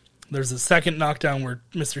 There's a second knockdown where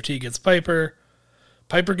Mr. T gets Piper.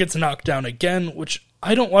 Piper gets knocked down again, which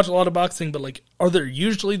I don't watch a lot of boxing, but like, are there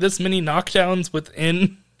usually this many knockdowns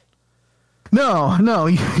within? No,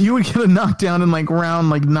 you would get a knockdown in like round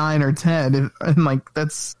like 9 or 10, and like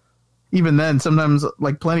that's even then. Sometimes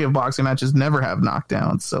like plenty of boxing matches never have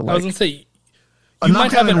knockdowns. So like, I was gonna say, you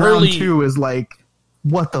might have an early round 2 is like,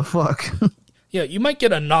 what the fuck? Yeah, you might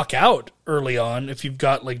get a knockout early on if you've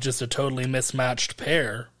got like just a totally mismatched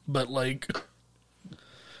pair, but like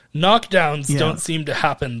knockdowns don't seem to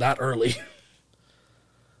happen that early.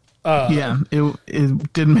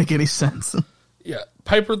 It didn't make any sense. Yeah,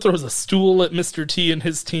 Piper throws a stool at Mr. T and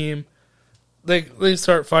his team. They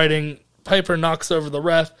start fighting. Piper knocks over the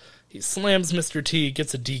ref. He slams Mr. T,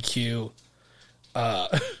 gets a DQ.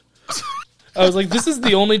 I was like, this is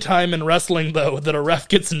the only time in wrestling, though, that a ref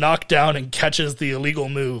gets knocked down and catches the illegal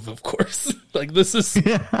move, of course. Like, this is...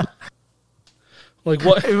 Yeah. Like,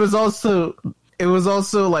 what? It was also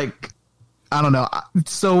like, I don't know,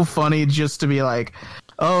 it's so funny just to be like,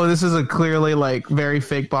 oh, this is a clearly, like, very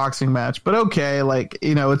fake boxing match. But okay, like,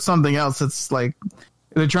 it's something else. It's like,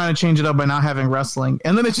 they're trying to change it up by not having wrestling.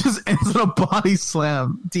 And then it just ends in a body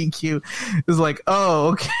slam. DQ. It's like, oh,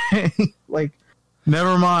 okay. Like...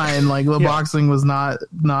 Never mind. Like the boxing was not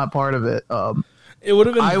part of it. It would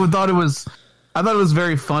have been. I thought it was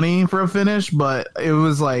very funny for a finish, but it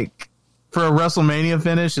was like for a WrestleMania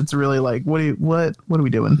finish. It's really like what are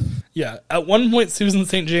we doing? Yeah. At one point, Susan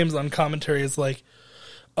St. James on commentary is like,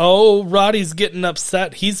 "Oh, Roddy's getting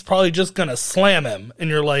upset. He's probably just gonna slam him."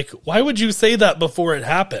 And you're like, "Why would you say that before it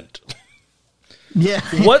happened?" Yeah.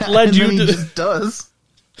 What led you to? He just does.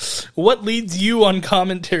 What leads you on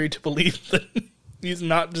commentary to believe that? He's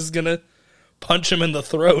not just going to punch him in the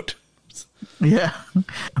throat. Yeah.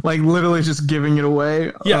 Like, literally just giving it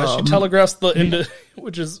away. Yeah, she telegraphs the end,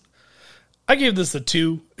 which is... I gave this a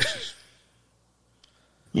 2.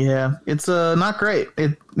 Yeah, it's not great.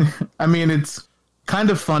 It's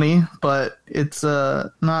kind of funny, but it's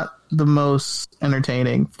not the most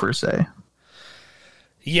entertaining, per se.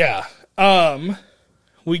 Yeah.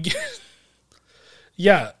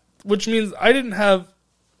 Yeah, which means I didn't have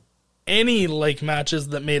any like matches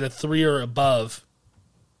that made a 3 or above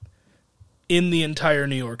in the entire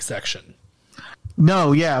New York section.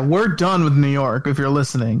 No, yeah, we're done with New York. If you're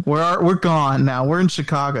listening, we're gone now. We're in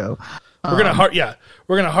Chicago. We're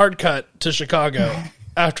gonna hard cut to Chicago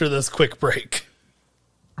after this quick break.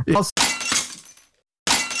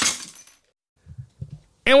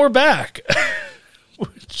 And we're back,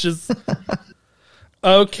 which is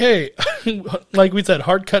okay. Like we said,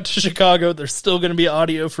 hard cut to Chicago. There's still going to be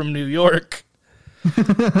audio from New York.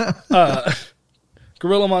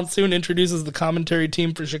 Gorilla Monsoon introduces the commentary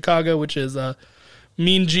team for Chicago, which is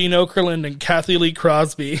Mean Gene Okerlund and Kathy Lee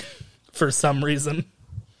Crosby for some reason.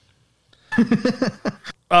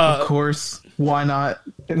 Of course. Why not?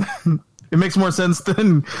 It makes more sense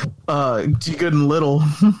than G Good and Little.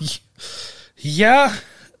 Yeah.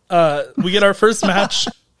 We get our first match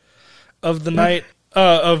of the night.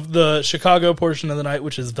 Of the Chicago portion of the night,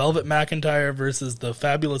 which is Velvet McIntyre versus the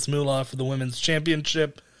Fabulous Moolah for the Women's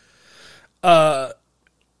Championship.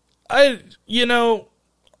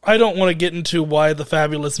 I don't want to get into why the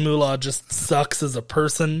Fabulous Moolah just sucks as a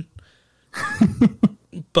person.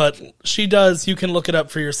 But she does. You can look it up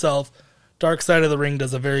for yourself. Dark Side of the Ring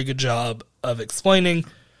does a very good job of explaining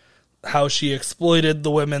how she exploited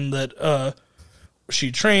the women that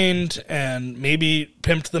she trained and maybe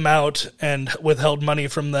pimped them out and withheld money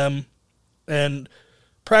from them. And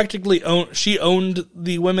practically she owned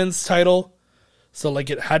the women's title. So, like,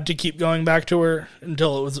 it had to keep going back to her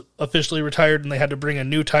until it was officially retired and they had to bring a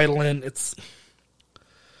new title in. It's...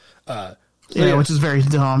 which is very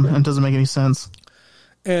dumb and doesn't make any sense.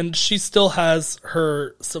 And she still has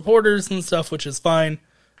her supporters and stuff, which is fine.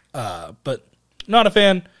 But not a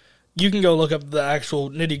fan. You can go look up the actual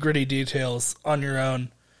nitty-gritty details on your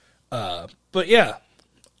own. But yeah,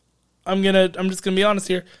 I'm just gonna be honest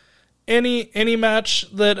here. Any match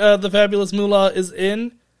that the Fabulous Moolah is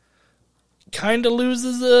in kind of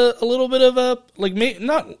loses a little bit of a, like,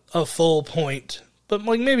 not a full point, but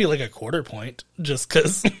like maybe like a quarter point, just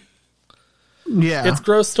because yeah, it's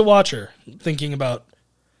gross to watch her thinking about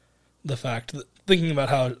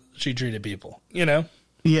how she treated people, you know?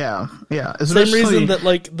 Yeah. Same reason that,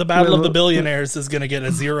 like, the Battle of the Billionaires is going to get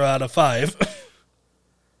a 0 out of 5,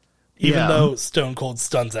 even though Stone Cold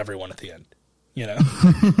stuns everyone at the end, you know?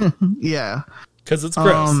 Yeah. Because it's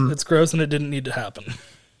gross. It's gross and it didn't need to happen.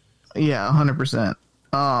 Yeah, 100%.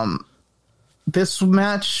 This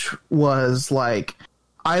match was, like,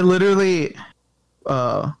 I literally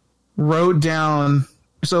wrote down...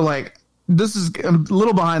 So, like, this is a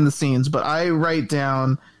little behind the scenes, but I write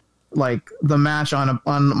down, like, the match on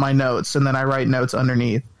my notes, and then I write notes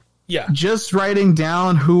underneath. Yeah. Just writing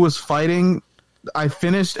down who was fighting, I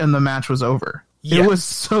finished and the match was over. Yeah. It was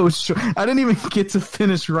so short. I didn't even get to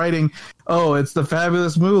finish writing, oh, it's the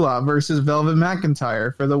Fabulous Moolah versus Velvet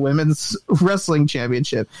McIntyre for the Women's Wrestling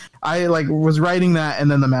Championship. I, like, was writing that, and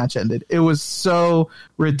then the match ended. It was so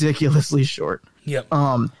ridiculously short. Yep.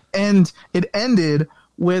 And it ended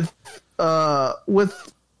with the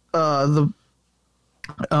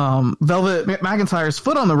Velvet McIntyre's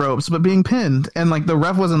foot on the ropes, but being pinned, and, like, the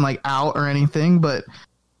ref wasn't, like, out or anything, but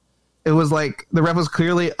it was like the ref was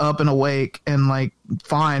clearly up and awake and, like,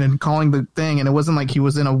 fine and calling the thing, and it wasn't like he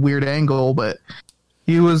was in a weird angle, but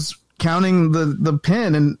he was counting the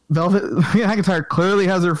pin, and Velvet McIntyre clearly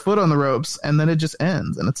has her foot on the ropes, and then it just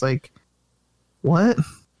ends, and it's like, what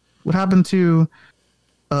happened to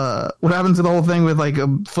the whole thing with, like, a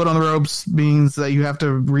foot on the ropes means that you have to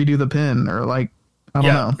redo the pin, or, like, I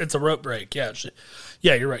don't know. It's a rope break. Yeah,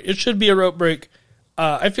 you're right. It should be a rope break.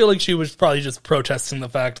 I feel like she was probably just protesting the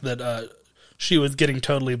fact that she was getting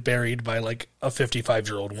totally buried by, like, a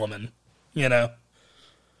 55-year-old woman, you know?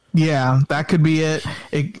 Yeah, that could be it.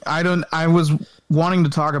 I was wanting to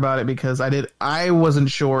talk about it because I wasn't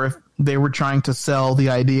sure if they were trying to sell the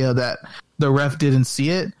idea that the ref didn't see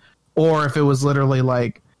it, or if it was literally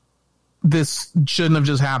like, this shouldn't have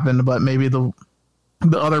just happened, but maybe the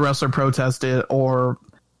other wrestler protested, or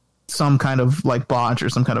some kind of, like, botch or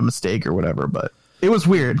some kind of mistake or whatever, but it was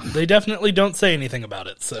weird. They definitely don't say anything about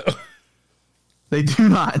it, so. They do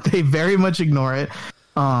not. They very much ignore it.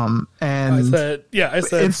 And I said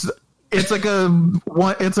it's like a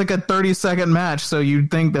 30-second match, so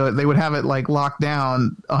you'd think that they would have it, like, locked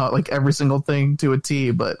down, like, every single thing to a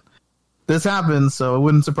T, but this happened, so it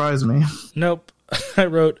wouldn't surprise me. Nope. I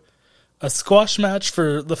wrote, a squash match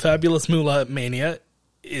for the Fabulous Moolah at Mania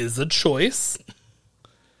is a choice.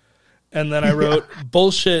 And then I wrote,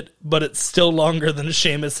 bullshit, but it's still longer than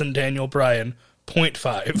Sheamus and Daniel Bryan,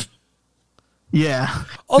 0.5. Yeah.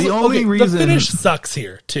 Also, the only reason... the finish sucks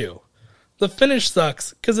here, too. The finish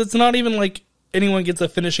sucks, because it's not even like anyone gets a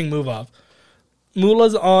finishing move off.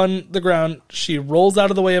 Moolah's on the ground, she rolls out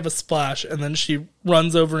of the way of a splash, and then she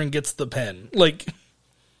runs over and gets the pin. Like...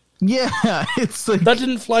 Yeah, it's like... That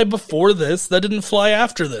didn't fly before this, that didn't fly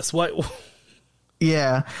after this. Why...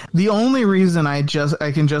 Yeah, the only reason I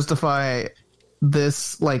can justify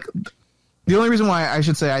this, like, the only reason why I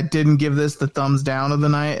should say I didn't give this the thumbs down of the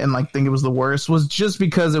night and, like, think it was the worst was just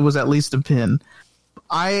because it was at least a pin.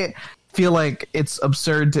 I feel like it's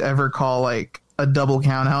absurd to ever call, like, a double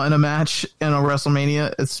count out in a match in a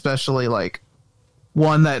WrestleMania, especially, like,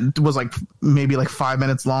 one that was, like, maybe, like, 5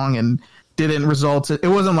 minutes long and didn't result. It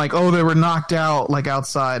wasn't like, oh, they were knocked out, like,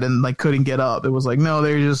 outside and, like, couldn't get up. It was like, no,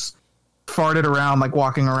 they just farted around, like,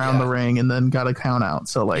 walking around the ring, and then got a count out.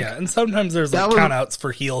 So, like, yeah, and sometimes there's, like, count outs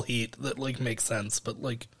for heel heat that, like, make sense, but,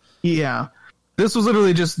 like, yeah, this was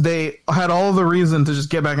literally just, they had all the reason to just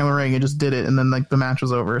get back in the ring and just did it, and then, like, the match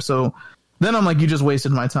was over. So then I'm like, you just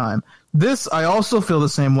wasted my time. This, I also feel the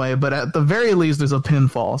same way, but at the very least there's a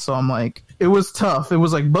pinfall. So I'm like, it was tough. It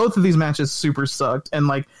was like both of these matches super sucked, and,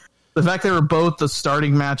 like, the fact they were both the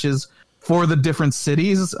starting matches for the different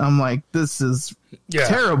cities, I'm like, this is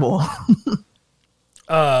terrible.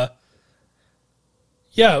 Yeah,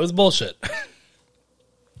 it was bullshit.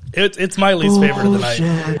 It's my least favorite of the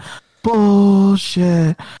night.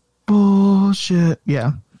 Bullshit.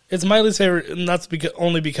 Yeah. It's my least favorite, and that's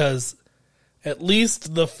only because at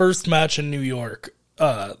least the first match in New York,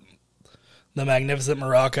 the Magnificent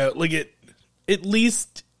Morocco, like at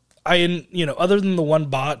least other than the one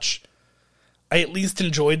botch, I at least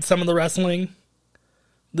enjoyed some of the wrestling.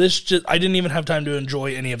 I didn't even have time to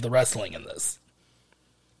enjoy any of the wrestling in this.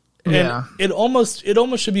 And it almost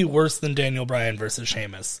should be worse than Daniel Bryan versus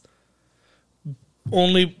Sheamus.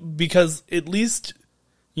 Only because at least,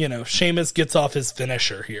 Sheamus gets off his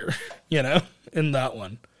finisher here, in that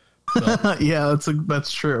one. So, yeah,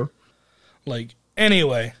 that's true. Like,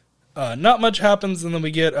 anyway, not much happens, and then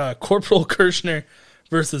we get Corporal Kirchner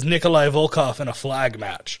versus Nikolai Volkov in a flag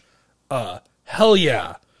match. Hell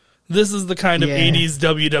yeah. This is the kind of 80s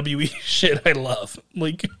WWE shit I love.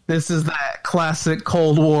 Like, this is that classic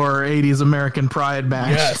Cold War 80s American Pride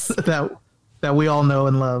match that we all know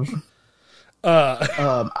and love.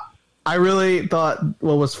 I really thought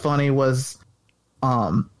what was funny was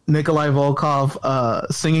Nikolai Volkov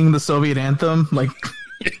singing the Soviet anthem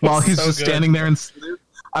while he's just standing there, and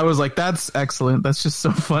I was like, that's excellent. That's just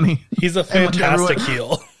so funny. He's a fantastic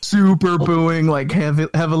heel. Super booing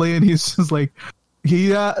heavily, and he's just like,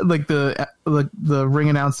 the ring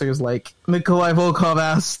announcer is like, Nikolai Volkov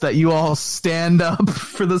asks that you all stand up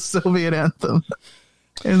for the Soviet anthem,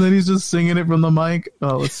 and then he's just singing it from the mic.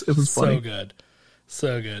 Oh, it was funny.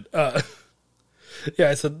 So good. Yeah,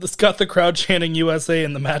 I said this got the crowd chanting USA,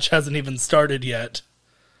 and the match hasn't even started yet.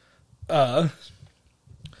 So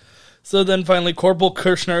then finally, Corporal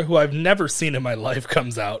Kirchner, who I've never seen in my life,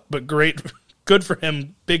 comes out, but good for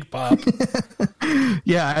him, big pop.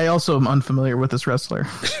 Yeah, I also am unfamiliar with this wrestler.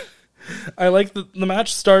 I like the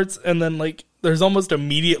match starts, and then there's almost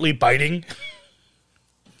immediately biting.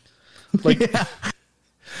 Yeah.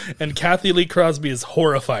 And Kathy Lee Crosby is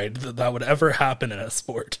horrified that would ever happen in a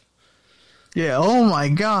sport. Yeah, oh my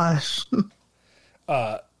gosh.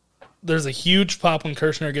 There's a huge pop when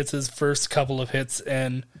Kirchner gets his first couple of hits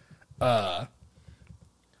in,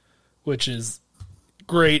 which is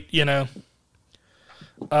great,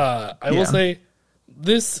 I will say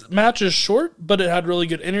this match is short, but it had really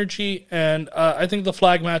good energy, and I think the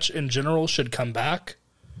flag match in general should come back.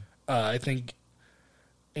 I think,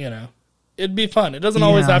 it'd be fun. It doesn't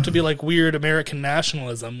always have to be weird American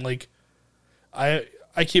nationalism. I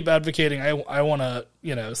keep advocating I want to,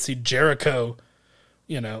 see Jericho,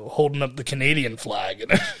 holding up the Canadian flag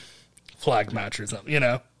in a flag match or something,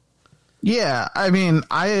 Yeah, I mean,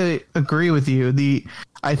 I agree with you.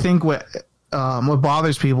 I think what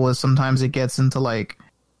bothers people is sometimes it gets into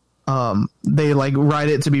they write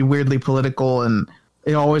it to be weirdly political, and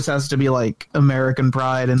it always has to be American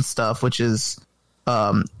pride and stuff, which is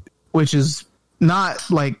not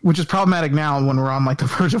which is problematic now when we're on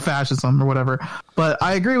the verge of fascism or whatever. But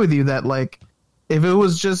I agree with you that if it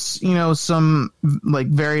was just some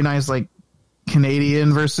very nice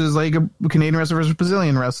Canadian versus a Canadian wrestler versus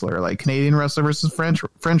Brazilian wrestler, Canadian wrestler versus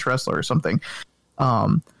French wrestler or something,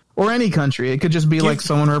 or any country, it could just be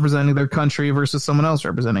someone representing their country versus someone else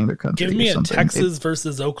representing their country. Give me a Texas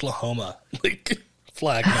versus Oklahoma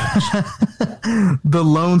flag match. The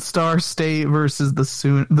Lone Star State versus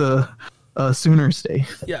the Sooner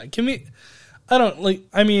State. Yeah, give me. I don't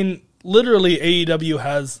I mean, literally, AEW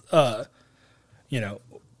has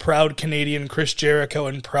proud Canadian Chris Jericho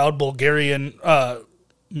and proud Bulgarian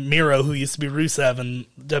Miro, who used to be Rusev in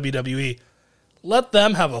WWE. Let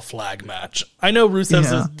them have a flag match. I know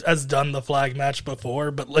Rusev has done the flag match before,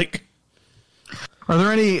 but are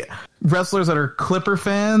there any wrestlers that are Clipper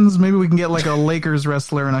fans? Maybe we can get a Lakers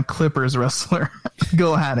wrestler and a Clippers wrestler.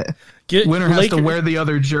 Go at it. Winner has to wear the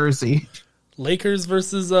other jersey. Lakers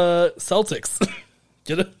versus Celtics.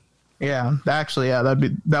 Get it? Yeah, actually,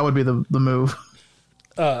 that would be the move.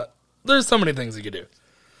 There's so many things you could do.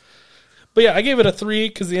 But yeah, I gave it a 3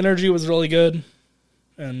 because the energy was really good.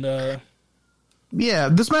 And yeah,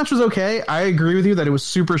 this match was okay. I agree with you that it was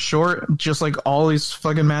super short, just like all these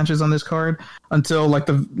fucking matches on this card until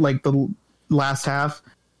the last half.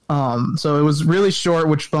 So it was really short,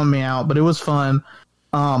 which bummed me out, but it was fun.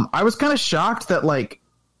 I was kind of shocked that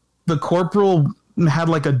the Corporal had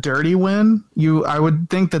a dirty win. I would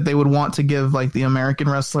think that they would want to give the American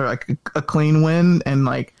wrestler a clean win and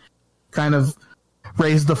kind of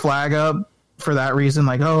raise the flag up for that reason.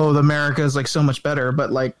 The America is so much better,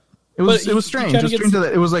 but it was strange. It was strange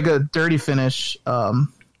that it was a dirty finish.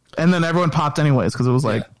 And then everyone popped anyways because it was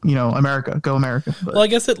like, America, go America. But, well, I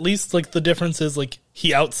guess at least like the difference is like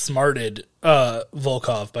he outsmarted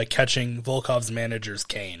Volkov by catching Volkov's manager's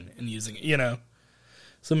cane and using it,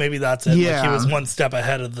 So maybe that's it. Yeah. Like he was one step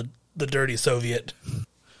ahead of the dirty Soviet.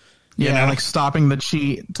 Yeah, like stopping the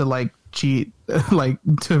cheat to like cheat, like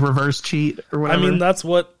to reverse cheat or whatever. I mean, that's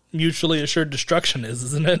what mutually assured destruction is,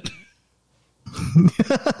 isn't it?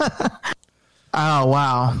 Oh,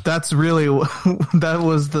 wow. That's really, that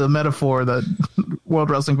was the metaphor that World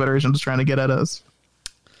Wrestling Federation was trying to get at us.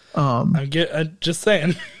 I'm just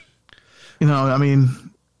saying. I mean,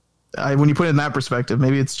 when you put it in that perspective,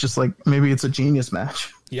 maybe it's just like, maybe it's a genius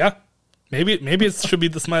match. Yeah. Maybe it should be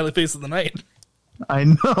the smiley face of the night. I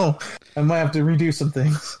know. I might have to redo some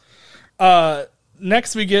things.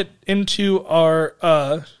 Next we get into our,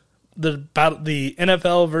 the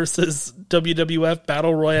NFL versus WWF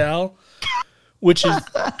Battle Royale. Which is,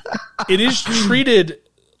 it is treated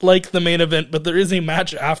like the main event, but there is a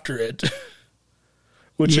match after it.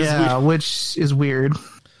 Which is weird.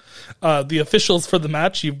 The officials for the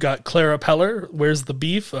match, you've got Clara Peller, Where's the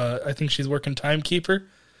Beef? I think she's working timekeeper.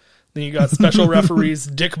 Then you got special referees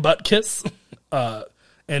Dick Buttkiss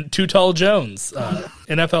and Too Tall Jones,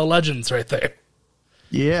 NFL legends right there.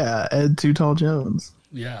 Yeah, Ed Too Tall Jones.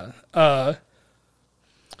 Yeah.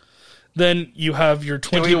 Then you have your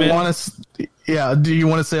 20 men. Do you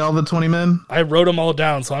want to say all the 20 men? I wrote them all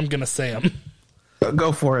down, so I'm going to say them.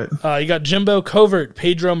 Go for it. You got Jimbo Covert,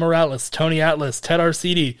 Pedro Morales, Tony Atlas, Ted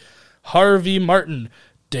Arcidi, Harvey Martin,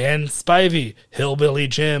 Dan Spivey, Hillbilly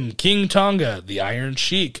Jim, King Tonga, The Iron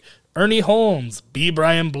Sheik, Ernie Holmes, B.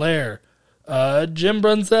 Brian Blair, Jim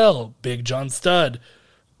Brunzell, Big John Studd,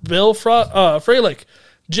 Bill Fralick,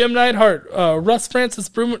 Jim Neidhart, Russ Francis,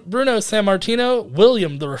 Bruno Sammartino,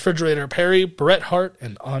 William the Refrigerator Perry, Bret Hart,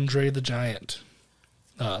 and Andre the Giant.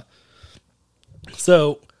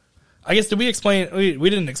 So, I guess, did we explain? We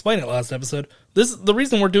didn't explain it last episode. The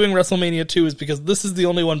reason we're doing WrestleMania 2 is because this is the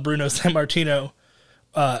only one Bruno Sammartino,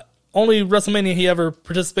 only WrestleMania he ever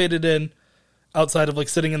participated in outside of like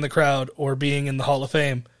sitting in the crowd or being in the Hall of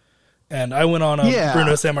Fame. And I went on a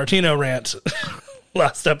Bruno Sammartino rant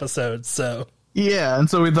last episode, so... Yeah, and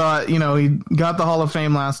so we thought, he got the Hall of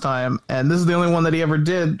Fame last time, and this is the only one that he ever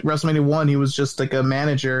did. WrestleMania 1, he was just like a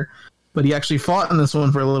manager, but he actually fought in this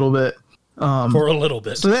one for a little bit.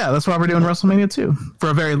 So yeah, that's why we're doing WrestleMania 2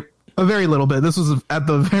 for a very little bit. This was at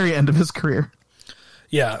the very end of his career.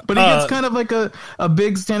 Yeah, but he gets kind of like a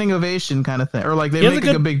big standing ovation kind of thing, or like they make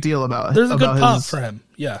a big deal about it. There's a good pop for him.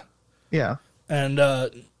 Yeah, and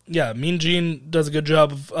Mean Gene does a good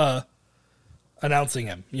job of announcing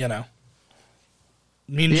him.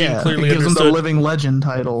 Mean Gene clearly gives understood him the living legend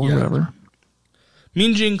title or whatever.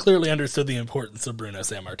 Mean Gene clearly understood the importance of Bruno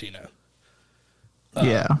Sammartino.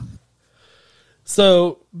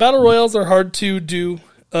 So battle royals are hard to do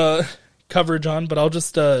coverage on, but I'll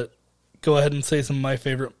just go ahead and say some of my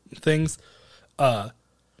favorite things.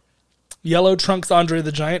 Yellow Trunks Andre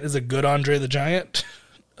the Giant is a good Andre the Giant.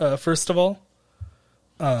 First of all,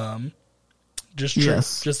 just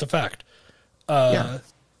a fact.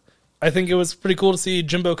 I think it was pretty cool to see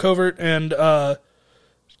Jimbo Covert and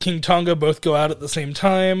King Tonga both go out at the same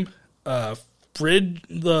time.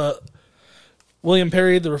 William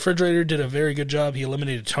Perry, the Refrigerator, did a very good job. He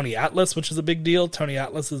eliminated Tony Atlas, which is a big deal. Tony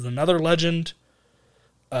Atlas is another legend.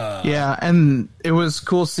 And it was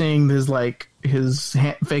cool seeing his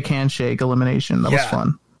fake handshake elimination. That was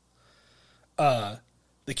fun.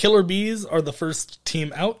 The Killer Bees are the first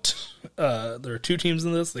team out. There are two teams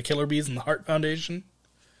in this, the Killer Bees and the Hart Foundation.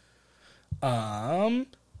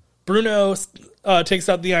 Bruno takes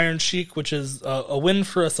out the Iron Sheik, which is a win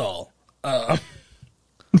for us all.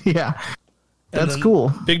 That's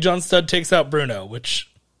cool. Big John Studd takes out Bruno, which,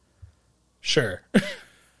 sure.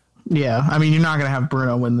 I mean, you're not going to have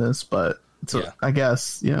Bruno win this, but I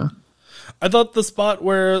guess, I thought the spot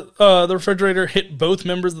where the Refrigerator hit both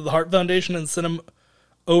members of the Hart Foundation and sent them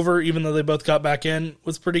over, even though they both got back in,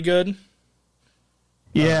 was pretty good.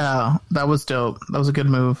 Yeah, that was dope. That was a good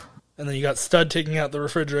move. And then you got Studd taking out the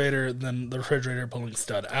Refrigerator, then the Refrigerator pulling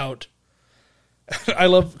Studd out. I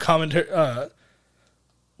love commentary.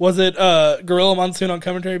 Was it Gorilla Monsoon on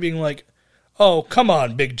commentary being like, "Oh, come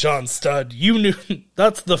on, Big John Studd. You knew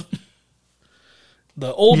that's the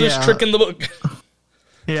oldest trick in the book."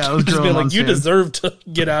 Yeah, it was just Gorilla being like, Monsoon. "You deserve to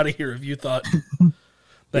get out of here if you thought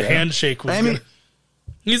the handshake was good."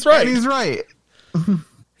 He's right. He's right.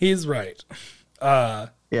 He's right.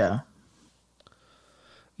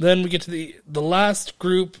 Then we get to the last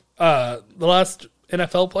group. The last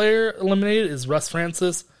NFL player eliminated is Russ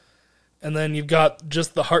Francis. And then you've got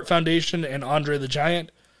just the Hart Foundation and Andre the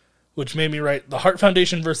Giant, which made me write the Hart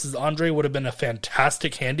Foundation versus Andre would have been a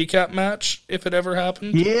fantastic handicap match if it ever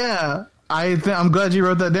happened. Yeah, I'm glad you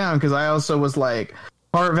wrote that down because I also was like,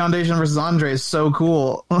 Hart Foundation versus Andre is so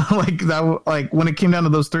cool. Like that, like when it came down to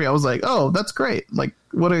those three, I was like, oh, that's great. Like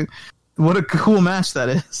what a cool match that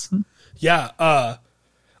is. Yeah.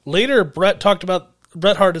 Later, Bret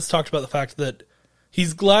Hart has talked about the fact that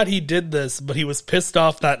he's glad he did this, but he was pissed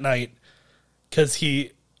off that night because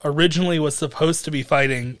he originally was supposed to be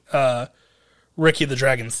fighting Ricky the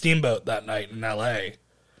Dragon Steamboat that night in LA,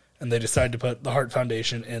 and they decided to put the Hart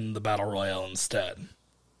Foundation in the Battle Royal instead.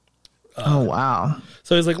 Oh, wow.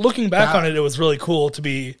 So he's like, looking back on it, it was really cool to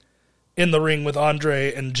be in the ring with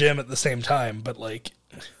Andre and Jim at the same time, but like...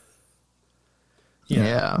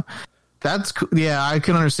 Yeah. That's cool. Yeah, I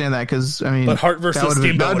can understand that because, I mean... But Hart versus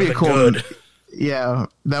Steamboat would be cool. Good. Yeah,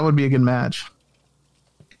 that would be a good match.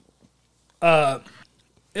 At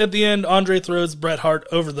the end, Andre throws Bret Hart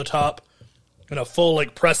over the top in a full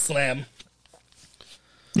like press slam.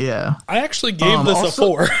 Yeah. I actually gave this a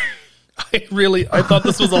 4. I thought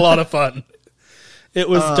this was a lot of fun. It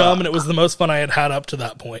was dumb and it was the most fun I had up to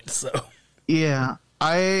that point. So yeah,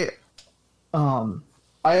 I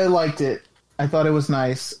liked it. I thought it was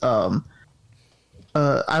nice. I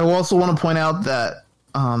also want to point out that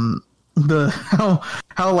how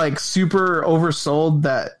like super oversold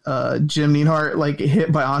that Jim Neidhart like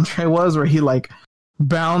hit by Andre was, where he like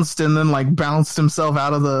bounced and then like bounced himself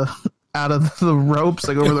out of the ropes,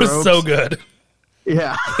 like over the ropes. It was so good.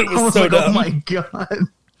 Yeah, it was so like, dumb. Oh my god.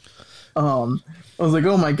 I was like,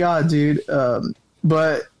 oh my god, dude.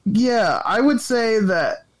 But yeah, I would say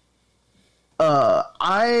that not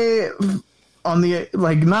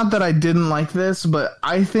that I didn't like this, but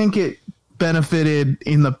I think it benefited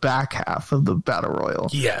in the back half of the Battle Royal.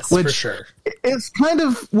 Yes, for sure. It's kind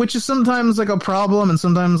of, which is sometimes like a problem and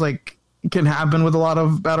sometimes like can happen with a lot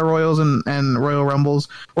of Battle Royals and Royal Rumbles.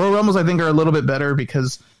 Royal Rumbles, I think, are a little bit better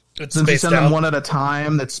because since you send them one at a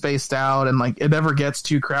time, that's spaced out and like it never gets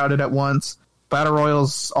too crowded at once. Battle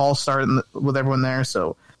Royals all start with everyone there,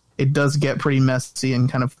 so it does get pretty messy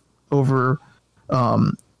and kind of over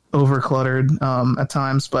cluttered at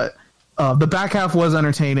times. But the back half was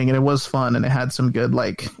entertaining and it was fun and it had some good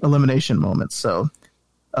like elimination moments. So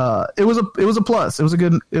it was a plus. It was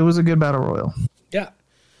a good Battle Royal. Yeah.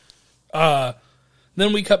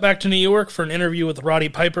 Then we cut back to New York for an interview with Roddy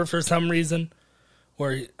Piper for some reason.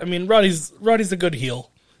 Where, I mean, Roddy's a good heel.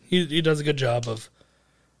 He does a good job of,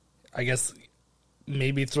 I guess,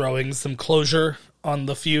 maybe throwing some closure on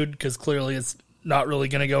the feud because clearly it's not really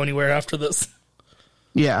going to go anywhere after this.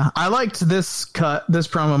 Yeah, I liked this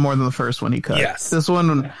promo more than the first one he cut. Yes, this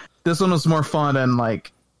one was more fun and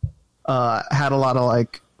like had a lot of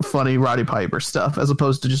like funny Roddy Piper stuff as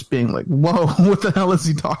opposed to just being like, whoa, what the hell is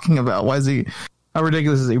he talking about? Why is he? How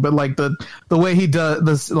ridiculous is he? But like the way he does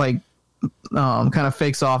this, like kind of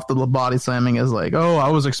fakes off the body slamming is like, oh, I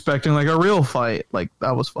was expecting like a real fight. Like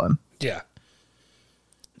that was fun. Yeah.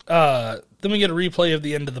 Then we get a replay of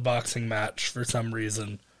the end of the boxing match for some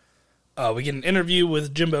reason. We get an interview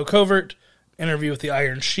with Jimbo Covert, interview with the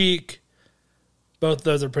Iron Sheik. Both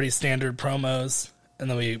those are pretty standard promos. And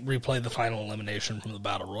then we replay the final elimination from the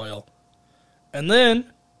Battle Royal. And then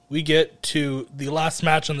we get to the last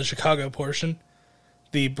match on the Chicago portion.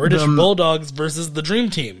 The British Bulldogs versus the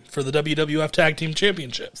Dream Team for the WWF Tag Team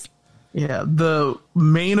Championships. Yeah, the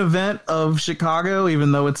main event of Chicago,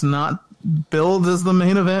 even though it's not billed as the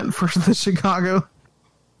main event for the Chicago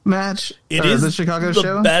match. It is the Chicago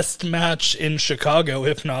show. The best match in Chicago,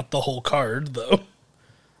 if not the whole card, though.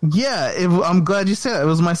 Yeah, I'm glad you said it. It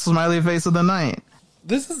was my smiley face of the night.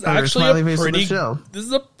 This is actually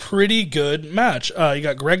a pretty good match. You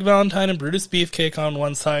got Greg Valentine and Brutus Beefcake on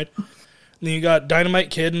one side. And then you got Dynamite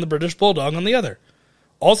Kid and the British Bulldog on the other.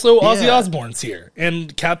 Also, Ozzy Osbourne's here.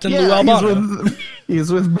 And Captain Lou Albano.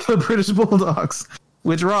 He's with the British Bulldogs,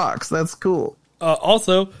 which rocks. That's cool.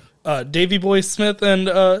 Also, Davey Boy Smith and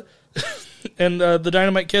the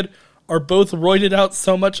Dynamite Kid are both roided out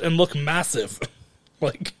so much and look massive.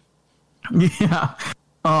 Like, yeah.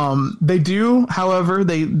 They do, however,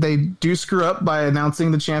 they do screw up by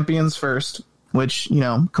announcing the champions first, which, you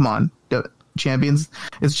know, come on. Champions,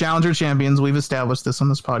 it's challenger champions. We've established this on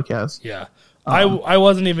this podcast. Yeah. I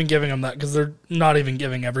wasn't even giving them that because they're not even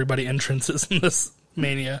giving everybody entrances in this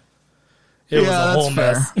Mania. It was a whole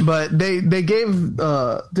mess. But they gave,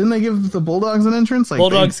 didn't they give the Bulldogs an entrance? Like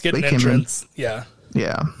Bulldogs get an entrance. Yeah.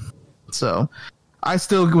 Yeah. So I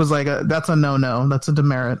still was like, that's a no. That's a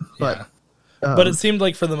demerit. But but it seemed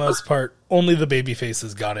like for the most part, only the baby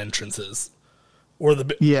faces got entrances, or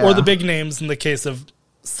the big names. In the case of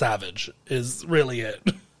Savage, is really it.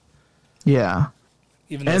 Yeah.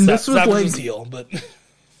 Even though Savage was heel, but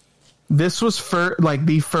this was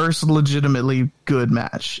the first legitimately good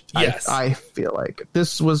match. Yes. I feel like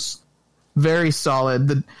this was very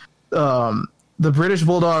solid. The British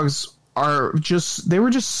Bulldogs were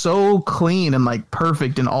just so clean and like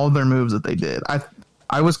perfect in all of their moves that they did.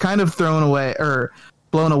 I was kind of blown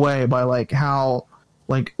away by like how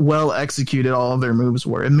like well executed all of their moves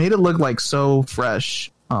were. It made it look like so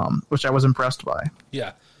fresh, which I was impressed by.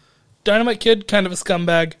 Yeah. Dynamite Kid, kind of a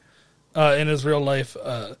scumbag in his real life,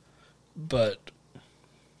 but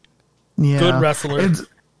good wrestler.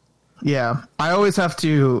 I always have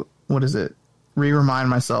to, remind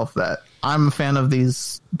myself that I'm a fan of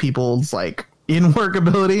these people's like in-work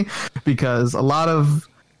ability, because a lot of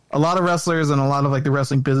wrestlers and a lot of like the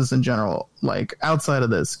wrestling business in general, like outside of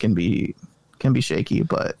this can be shaky.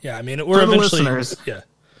 But yeah, I mean, we're eventually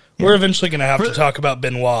going to have to talk about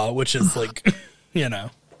Benoit, which is like,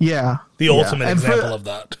 the ultimate example of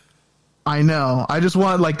that. I know. I just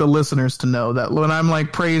want like the listeners to know that when I'm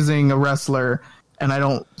like praising a wrestler and I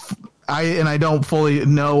don't fully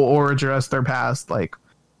know or address their past, like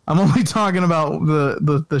I'm only talking about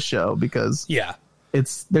the show, because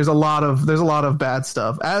there's a lot of bad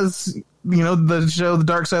stuff, as you know, the show The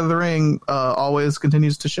Dark Side of the Ring always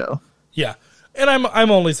continues to show. Yeah. And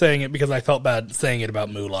I'm only saying it because I felt bad saying it about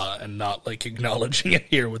Moolah and not like acknowledging it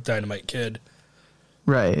here with Dynamite Kid.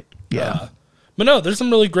 Right. Yeah. But no, there's some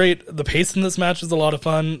really great. The pace in this match is a lot of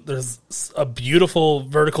fun. There's a beautiful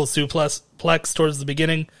vertical suplex towards the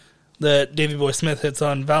beginning that Davey Boy Smith hits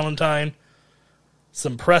on Valentine.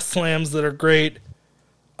 Some press slams that are great.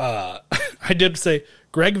 I did say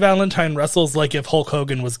Greg Valentine wrestles like if Hulk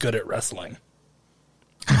Hogan was good at wrestling.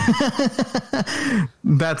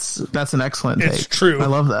 That's an excellent take. It's true. I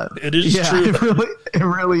love that. It is true. It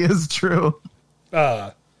really is true.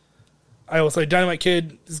 I will say Dynamite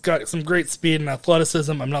Kid has got some great speed and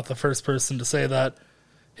athleticism. I'm not the first person to say that.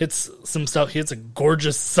 Hits some stuff. He hits a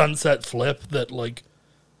gorgeous sunset flip that like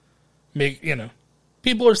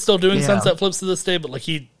people are still doing sunset flips to this day, but like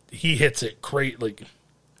he hits it great. Like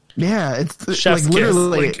it's chef's like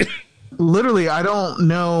literally kiss, literally. I don't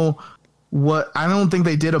think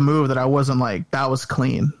they did a move that I wasn't like, that was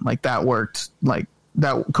clean. Like that worked. Like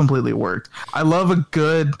that completely worked. I love a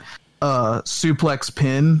good suplex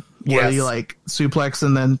pin where you like suplex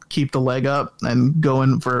and then keep the leg up and go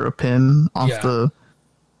in for a pin off the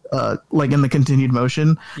like in the continued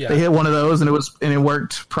motion. They hit one of those and it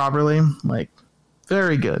worked properly. Like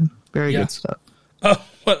very good. Very good stuff.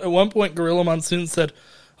 But at one point Gorilla Monsoon said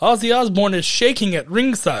Ozzy Osbourne is shaking at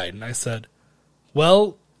ringside, and I said,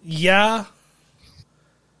 well, yeah.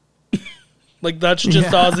 Like that's just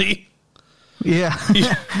Ozzy. Yeah.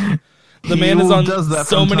 The man is on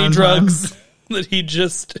so many drugs that he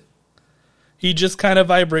just kind of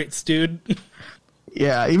vibrates, dude.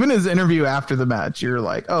 Yeah, even his interview after the match, you're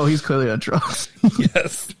like, oh, he's clearly on drugs.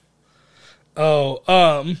 Yes. I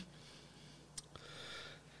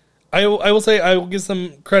will say I will give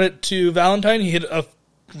some credit to Valentine. He hit a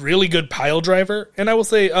really good pile driver, and I will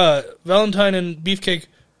say Valentine and Beefcake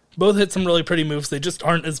both hit some really pretty moves. They just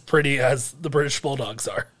aren't as pretty as the British Bulldogs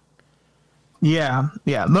are. Yeah,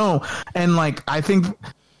 no, and like I think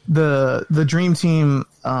the Dream Team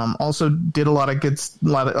also did a lot of good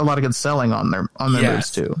selling on their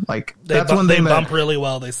moves too. Like that's one thing they bump really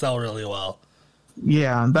well. They sell really well.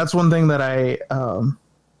 Yeah, that's one thing that I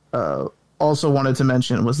also wanted to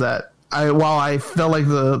mention was that while I felt like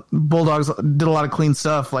the Bulldogs did a lot of clean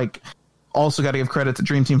stuff, like also got to give credit to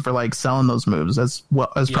Dream Team for like selling those moves as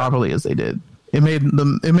well as properly as they did. It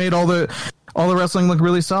made all the wrestling look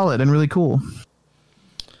really solid and really cool.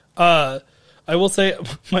 I will say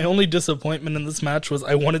my only disappointment in this match was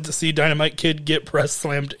I wanted to see Dynamite Kid get press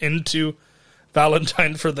slammed into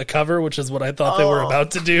Valentine for the cover, which is what I thought they were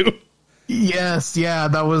about to do. Yes,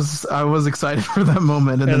 I was excited for that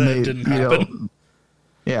moment, and then it didn't happen.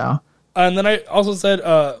 Yeah. And then I also said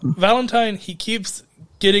Valentine, he keeps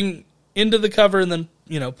getting into the cover and then,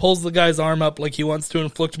 pulls the guy's arm up like he wants to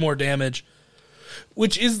inflict more damage,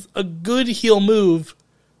 which is a good heel move,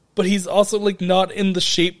 but he's also like not in the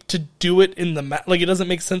shape to do it in the match. Like it doesn't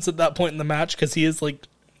make sense at that point in the match because he is like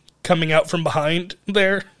coming out from behind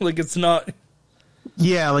there. Like it's not.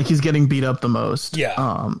 Yeah, like he's getting beat up the most.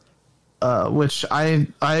 Yeah. Which I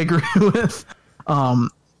agree with.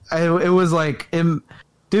 It was like it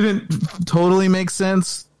didn't totally make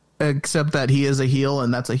sense, except that he is a heel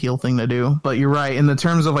and that's a heel thing to do. But you're right in the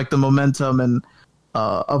terms of like the momentum and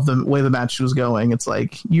of the way the match was going. It's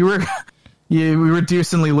like we were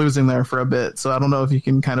decently losing there for a bit. So I don't know if you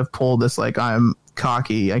can kind of pull this like I'm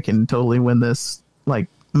cocky, I can totally win this like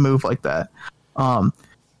move like that.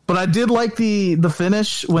 But But I did like the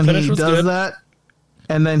finish when he does good. that,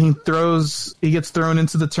 and then he gets thrown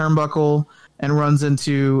into the turnbuckle and runs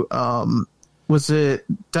into was it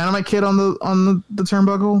Dynamite Kid on the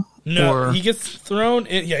turnbuckle? No, he gets thrown.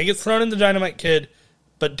 He gets thrown in the Dynamite Kid,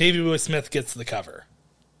 but Davey Boy Smith gets the cover.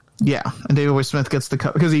 Yeah, and Davey Boy Smith gets the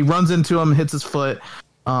cover because he runs into him, hits his foot,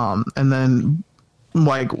 and then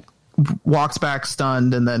like walks back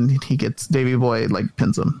stunned, and then he gets Davey Boy like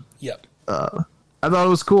pins him. Yep. I thought it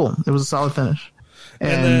was cool. It was a solid finish.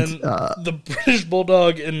 And then the British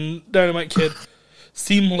Bulldog and Dynamite Kid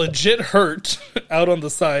seem legit hurt out on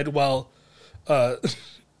the side while I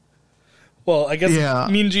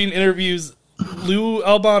guess Mean Gene interviews Lou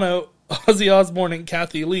Albano, Ozzy Osbourne, and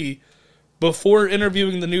Kathy Lee before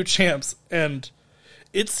interviewing the new champs, and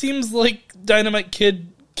it seems like Dynamite Kid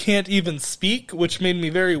can't even speak, which made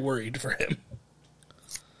me very worried for him.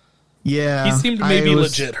 Yeah. He seemed maybe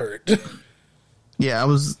legit hurt. Yeah,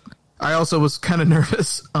 I also was kind of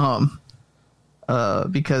nervous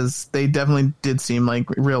because they definitely did seem like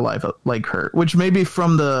real life like hurt, which maybe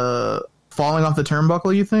from the falling off the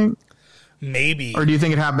turnbuckle, you think? Maybe. Or do you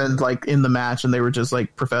think it happened like in the match and they were just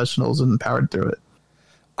like professionals and powered through it?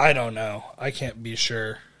 I don't know. I can't be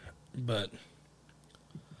sure, but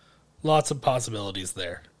lots of possibilities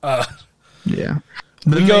there. Yeah.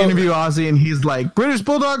 Then they interview Ozzy and he's like, British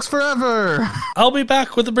Bulldogs forever! I'll be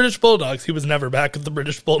back with the British Bulldogs. He was never back with the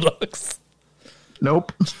British Bulldogs.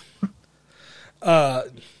 Nope. And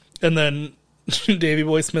then Davey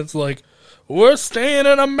Boy Smith's like, we're staying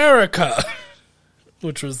in America!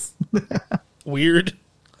 Which was weird.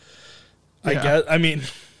 I guess. I mean,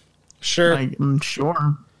 sure. I'm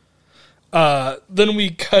sure. Then we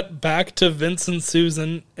cut back to Vince and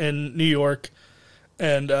Susan in New York.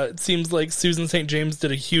 And it seems like Susan St. James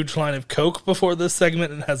did a huge line of coke before this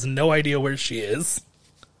segment and has no idea where she is.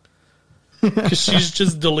 Because she's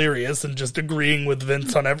just delirious and just agreeing with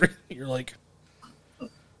Vince on everything. You're like...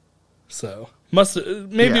 So,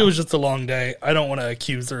 maybe it was just a long day. I don't want to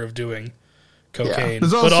accuse her of doing cocaine. Yeah.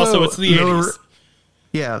 But also it's the 80s.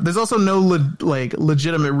 Yeah, there's also no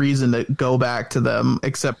legitimate reason to go back to them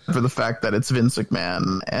except for the fact that it's Vince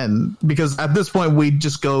McMahon. And because at this point we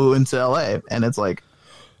just go into LA and it's like...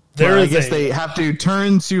 I guess they have to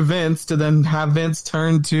turn to Vince to then have Vince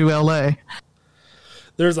turn to LA.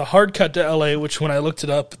 There's a hard cut to LA, which when I looked it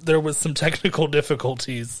up, there was some technical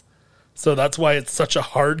difficulties. So that's why it's such a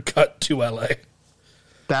hard cut to LA.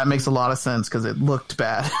 That makes a lot of sense because it looked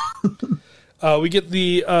bad. We get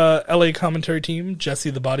the LA commentary team, Jesse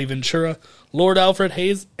the Body Ventura, Lord Alfred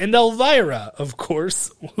Hayes, and Elvira, of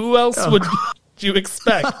course. Who else would you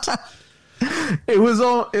expect? It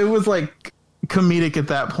was like comedic at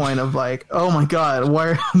that point of like, oh my god, why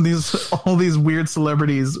are all these weird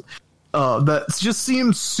celebrities that just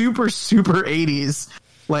seem super 80s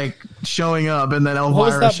like showing up, and then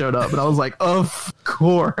Elvira showed up and I was like, of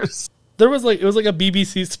course. It was like a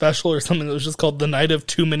BBC special or something that was just called The Night of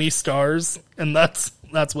Too Many Stars, and that's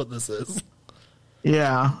what this is.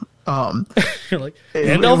 Yeah. You're like,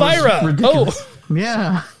 and Elvira. Oh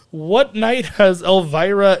yeah. What night has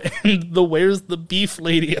Elvira and the Where's the Beef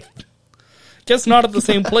lady? Guess not at the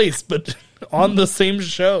same place, but on the same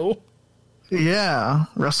show. Yeah,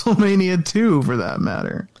 WrestleMania 2 for that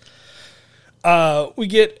matter. We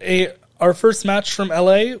get our first match from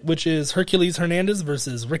LA, which is Hercules Hernandez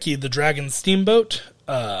versus Ricky the Dragon Steamboat.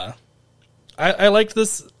 I liked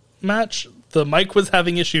this match. The mic was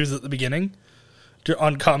having issues at the beginning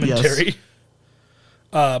on commentary. Yes.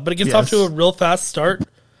 But it gets off to a real fast start,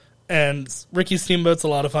 and Ricky Steamboat's a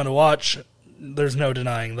lot of fun to watch. There's no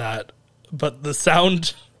denying that. But the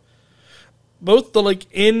sound, both the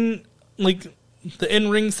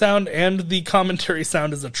in-ring sound and the commentary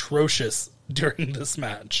sound is atrocious during this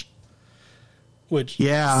match. Which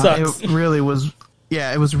sucks. It really was.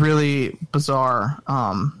 Yeah, it was really bizarre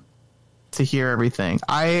to hear everything.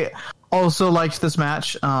 I also liked this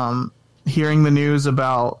match. Hearing the news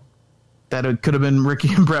about that it could have been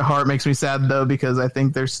Ricky and Bret Hart makes me sad, though, because I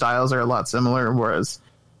think their styles are a lot similar, whereas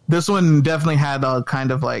this one definitely had a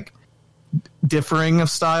kind of like differing of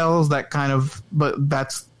styles but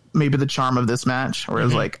that's maybe the charm of this match.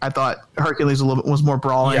 Whereas like I thought Hercules was more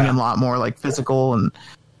brawling and a lot more like physical, and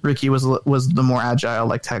Ricky was the more agile,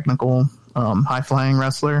 like technical, high flying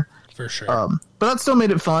wrestler for sure. But that still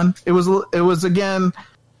made it fun. It was again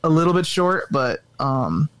a little bit short, but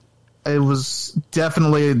it was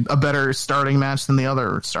definitely a better starting match than the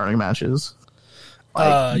other starting matches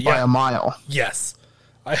by a mile. Yes.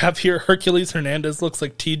 I have here Hercules Hernandez looks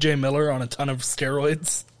like TJ Miller on a ton of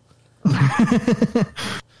steroids. I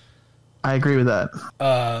agree with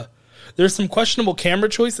that. There's some questionable camera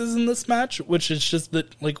choices in this match, which is just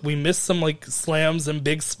that like we missed some like slams and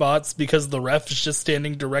big spots because the ref is just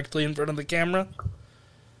standing directly in front of the camera.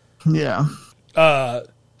 Yeah.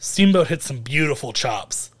 Steamboat hit some beautiful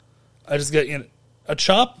chops. I just got a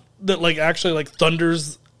chop that like actually like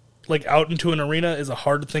thunders like out into an arena is a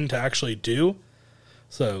hard thing to actually do.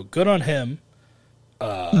 So good on him.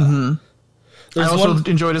 I also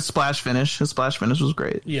enjoyed his splash finish. His splash finish was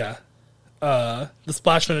great. Yeah. The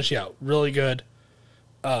splash finish, yeah, really good.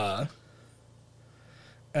 And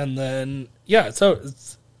then, yeah, so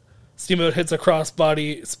Steamboat hits a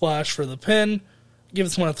crossbody splash for the pin.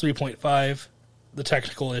 Gives one a 3.5. The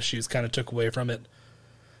technical issues kind of took away from it.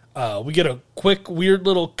 We get a quick, weird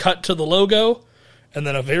little cut to the logo, and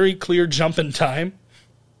then a very clear jump in time.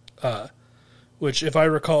 Which, if I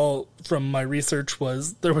recall from my research,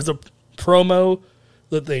 there was a promo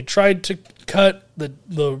that they tried to cut, that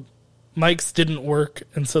the mics didn't work,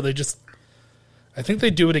 and so I think they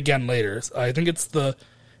do it again later. I think it's the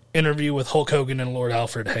interview with Hulk Hogan and Lord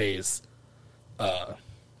Alfred Hayes. At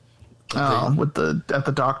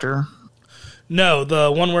the doctor? No,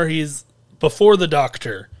 the one where he's before the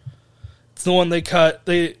doctor. It's the one they cut.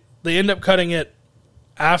 They end up cutting it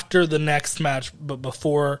after the next match, but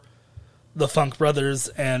before the Funk Brothers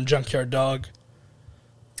and Junkyard Dog.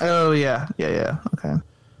 Oh, yeah. Okay.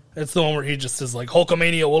 It's the one where he just is like,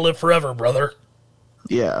 Hulkamania will live forever, brother.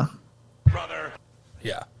 Yeah. Brother.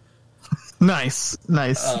 Yeah. Nice. Then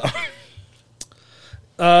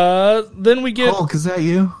we get... Hulk, is that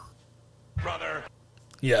you? Brother.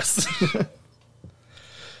 Yes.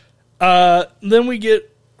 Then we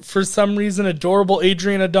get, for some reason, adorable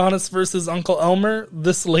Adrian Adonis versus Uncle Elmer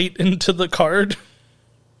this late into the card.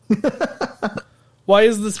 Why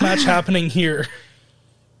is this match happening here?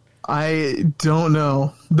 I don't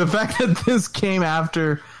know. The fact that this came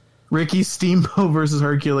after Ricky Steamboat versus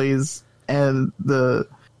Hercules and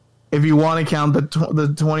if you want to count the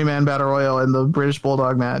 20-man battle royal and the British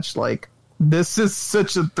Bulldog match, like, this is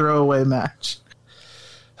such a throwaway match.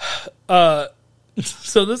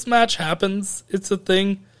 So this match happens. It's a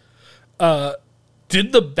thing.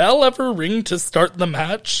 Did the bell ever ring to start the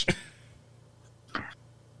match?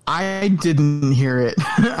 I didn't hear it.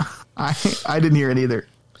 I didn't hear it either.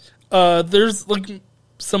 There's like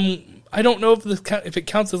some, I don't know if it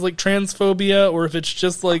counts as like transphobia or if it's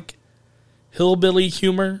just like hillbilly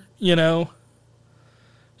humor, you know?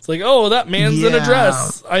 It's like, oh, that man's in a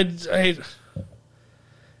dress. I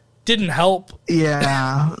didn't help.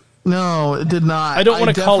 Yeah. No, it did not. I don't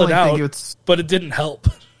want to call it out, but it didn't help.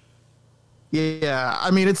 Yeah.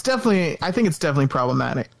 I mean, I think it's definitely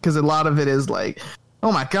problematic because a lot of it is like,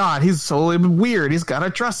 oh my God, he's totally weird. He's got a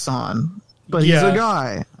dress on, but he's a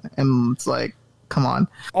guy. And it's like, come on.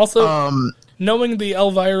 Also, knowing the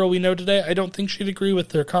Elvira we know today, I don't think she'd agree with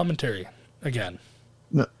their commentary again.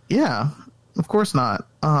 No, yeah, of course not.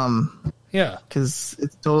 Yeah, because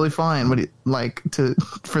it's totally fine.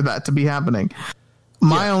 For that to be happening.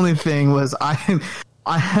 My only thing was I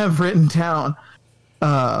have written down,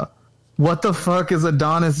 what the fuck is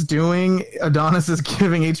Adonis doing? Adonis is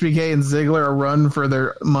giving HBK and Ziggler a run for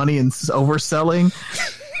their money and overselling.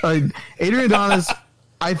 Adrian Adonis,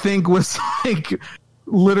 I think, was like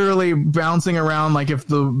literally bouncing around like if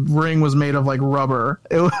the ring was made of like rubber.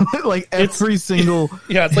 It was like every single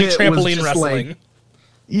it's like trampoline wrestling. Like,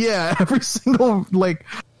 yeah, every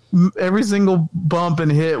single bump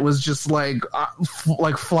and hit was just like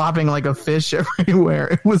flopping like a fish everywhere.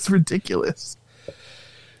 It was ridiculous.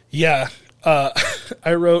 Yeah.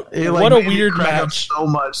 I wrote, what a weird match. So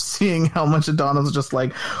much seeing how much Adonis was just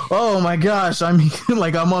like, oh my gosh, I'm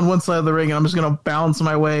on one side of the ring and I'm just going to bounce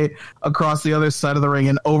my way across the other side of the ring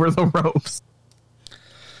and over the ropes.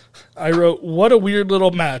 I wrote, what a weird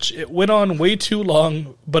little match. It went on way too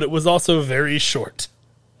long, but it was also very short.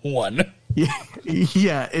 One.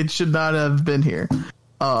 Yeah, it should not have been here.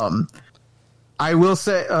 I will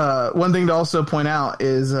say, one thing to also point out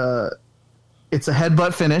is, it's a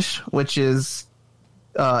headbutt finish, which is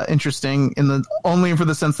interesting only for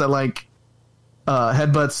the sense that like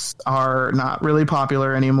headbutts are not really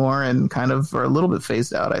popular anymore and kind of are a little bit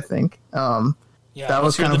phased out. I think that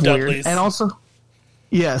was kind of weird. Dudleys. And also,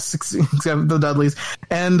 yes, except the Dudleys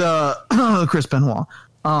and Chris Benoit.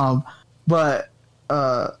 But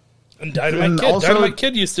and Dynamite Kid. Also, Dynamite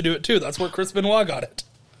Kid used to do it too. That's where Chris Benoit got it.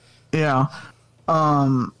 Yeah.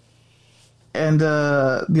 And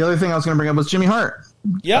the other thing I was going to bring up was Jimmy Hart.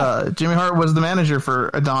 Yeah. Jimmy Hart was the manager for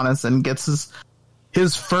Adonis and gets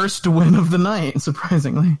his first win of the night,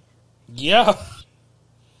 surprisingly. Yeah.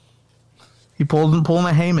 He pulling a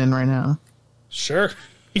Heyman right now. Sure.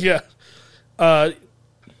 Yeah. Then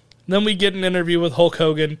we get an interview with Hulk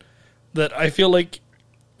Hogan. that I feel like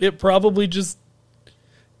it probably just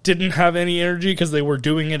didn't have any energy because they were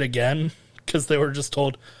doing it again, because they were just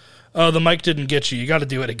told, oh, the mic didn't get you, you got to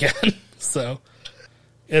do it again. So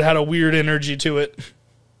it had a weird energy to it.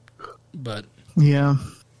 But yeah.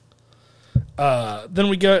 Then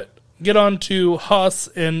we get on to Haas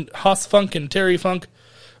Funk and Terry Funk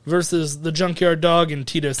versus the Junkyard Dog and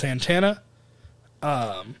Tito Santana.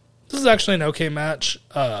 This is actually an okay match,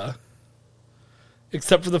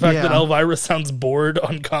 except for the fact that Elvira sounds bored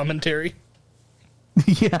on commentary.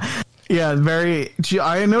 Yeah, very.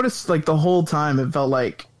 I noticed like the whole time it felt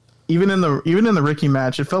like even in the Ricky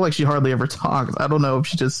match, it felt like she hardly ever talked. I don't know if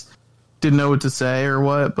she just didn't know what to say or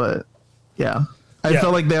what, but yeah. I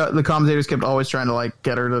felt like the commentators kept always trying to like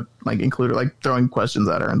get her to like include her, like throwing questions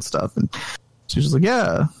at her and stuff, and she was just like,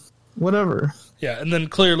 yeah, whatever. Yeah, and then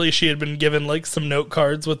clearly she had been given like some note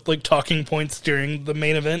cards with like talking points during the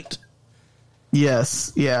main event.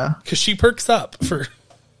 Yes, yeah, because she perks up for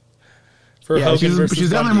Hogan versus she's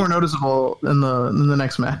definitely Dundee. more noticeable in the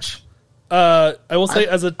next match. I will say,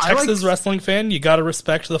 as a Texas wrestling fan, you got to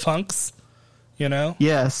respect the Funks. You know?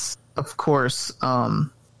 Yes, of course.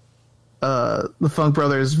 The Funk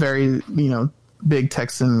Brothers, very big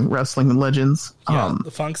Texan wrestling legends. Yeah,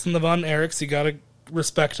 the Funks and the Von Erichs, you got to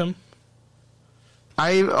respect them.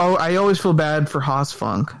 I always feel bad for Haas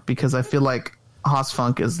Funk because I feel like Haas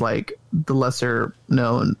Funk is like the lesser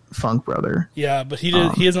known Funk brother. Yeah, but he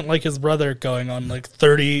isn't like his brother going on like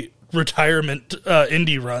 30 retirement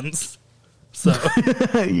indie runs. So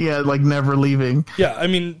yeah, like never leaving. Yeah, I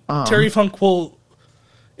mean Terry Funk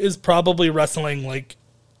is probably wrestling like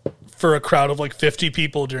for a crowd of like 50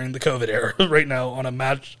 people during the COVID era right now on a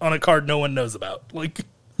match on a card no one knows about. Like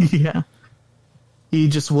yeah, he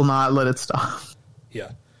just will not let it stop.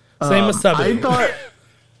 Yeah, same with Sabu. I thought.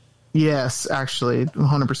 Yes, actually,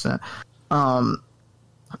 100%.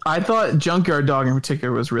 I thought Junkyard Dog in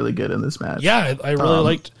particular was really good in this match. Yeah, I really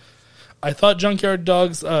liked. I thought Junkyard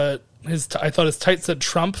Dog's I thought his tight said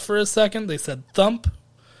Trump for a second. They said thump.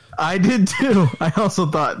 I did too. I also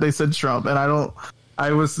thought they said Trump, and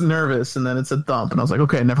I was nervous, and then it said thump, and I was like,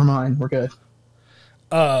 okay, never mind, we're good.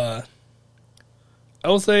 I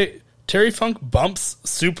will say Terry Funk bumps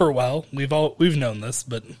super well. We've known this,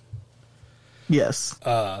 but. Yes.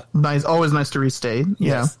 Nice. Always nice to restate.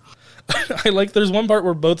 Yeah. Yes. I like there's one part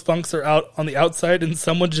where both Funks are out on the outside and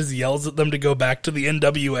someone just yells at them to go back to the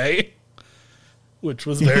NWA, which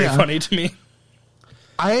was very funny to me.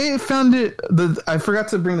 I found it, I forgot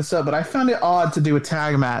to bring this up, but I found it odd to do a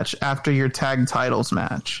tag match after your tag titles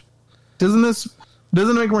match. Doesn't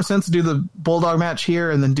it make more sense to do the Bulldog match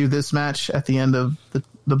here and then do this match at the end of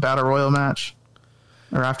the Battle Royal match?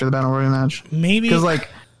 Or after the Battle Royal match? Maybe. Because like,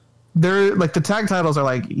 they're like the tag titles are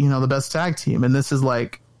like the best tag team, and this is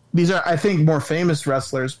like these are I think more famous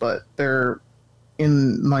wrestlers, but they're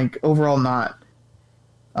in like overall not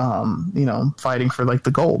fighting for like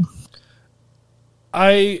the gold.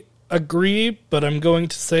 I agree, but I'm going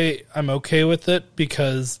to say I'm okay with it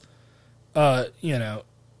because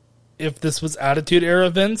if this was Attitude Era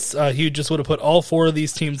Vince, he just would have put all 4 of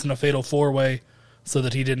these teams in a fatal 4-way so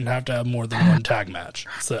that he didn't have to have more than one tag match.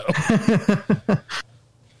 So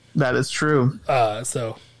that is true.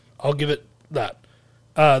 So I'll give it that.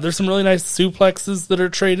 There's some really nice suplexes that are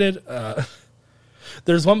traded.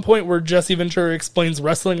 There's one point where Jesse Ventura explains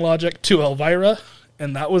wrestling logic to Elvira,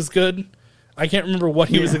 and that was good. I can't remember what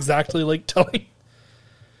he was exactly like telling.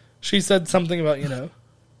 She said something about,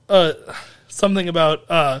 it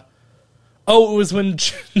was when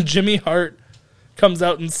Jimmy Hart comes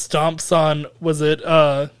out and stomps on, was it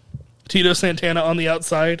Tito Santana on the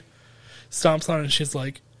outside? Stomps on it, and she's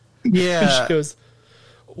like, yeah. And she goes,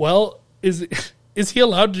 well, is he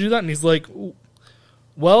allowed to do that? And he's like,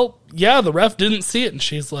 well, yeah, the ref didn't see it. And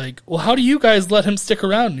she's like, well, how do you guys let him stick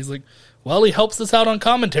around? And he's like, well, he helps us out on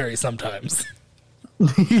commentary sometimes.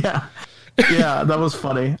 Yeah, that was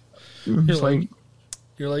funny. You're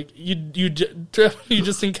like you just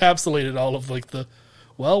encapsulated all of like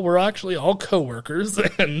we're actually all coworkers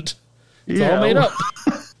and it's all made up.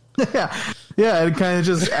 Yeah, it kind of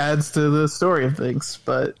just adds to the story of things.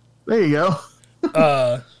 But there you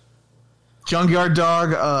go. Junkyard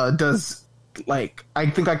Dog does like I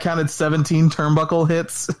think I counted 17 turnbuckle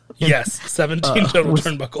hits. Yes, 17 total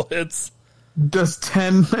turnbuckle hits. Does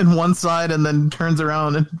 10 on one side and then turns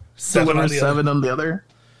around and 7 on the other.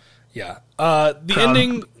 Yeah. The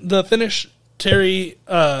ending, the finish, Terry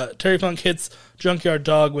Funk hits Junkyard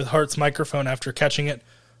Dog with Hart's microphone after catching it,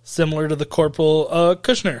 similar to the Corporal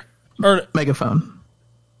Kushner. Or megaphone.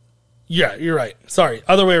 Yeah, you're right. Sorry,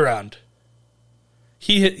 other way around.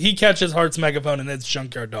 He catches Hart's megaphone and hits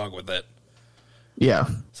Junkyard Dog with it. Yeah.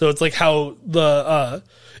 So it's like how the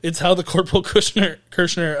Corporal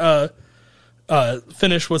Kirshner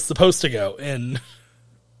finish was supposed to go in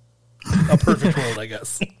a perfect world, I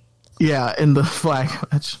guess. Yeah, in the flag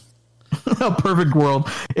match. A perfect world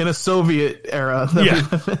in a Soviet era.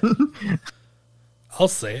 I'll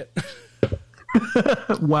say it.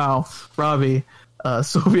 Wow, Robbie,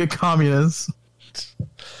 Soviet communists.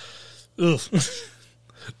 Ugh.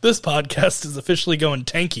 This podcast is officially going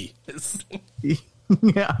tanky.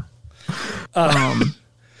 Yeah.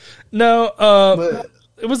 No,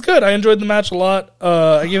 it was good. I enjoyed the match a lot.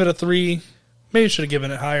 I gave it a 3. Maybe should have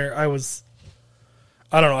given it higher. I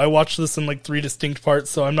don't know. I watched this in like 3 distinct parts,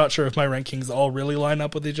 so I'm not sure if my rankings all really line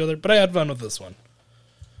up with each other, but I had fun with this one.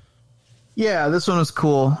 Yeah, this one was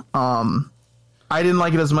cool. I didn't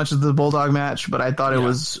like it as much as the Bulldog match, but I thought it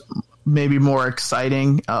was maybe more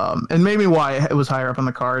exciting. And maybe why it was higher up on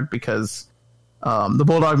the card, because the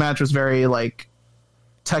Bulldog match was very like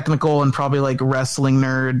technical and probably like wrestling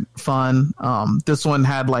nerd fun. This one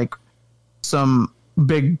had like some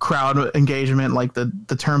big crowd engagement, like the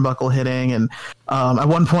turnbuckle hitting, and at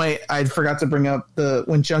one point I forgot to bring up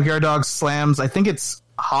when Junkyard Dog slams, I think it's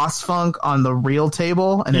Haas Funk on the real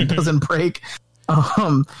table and it doesn't break.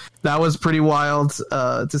 That was pretty wild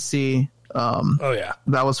to see.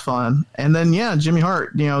 That was fun. And then Jimmy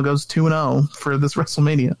Hart goes 2-0 for this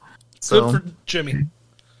WrestleMania, so good for Jimmy.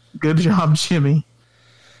 Good job, Jimmy.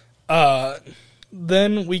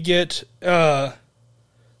 Then we get the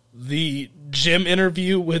gym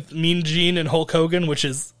interview with Mean Gene and Hulk Hogan, which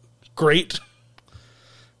is great.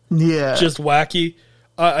 Yeah. Just wacky.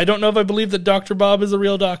 I don't know if I believe that Dr. Bob is a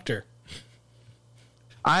real doctor.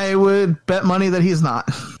 I would bet money that he's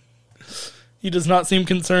not. He does not seem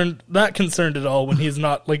concerned at all when he's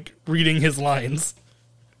not like reading his lines.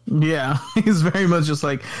 Yeah, he's very much just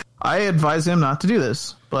like, I advise him not to do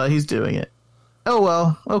this, but he's doing it. Oh,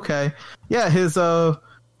 well, okay. Yeah, his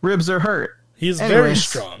ribs are hurt. He's very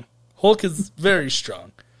strong. Hulk is very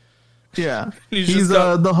strong. Yeah. He's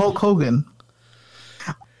the Hulk Hogan.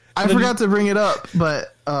 I forgot to bring it up,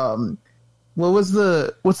 but what's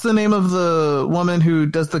the name of the woman who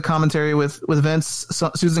does the commentary with Vince?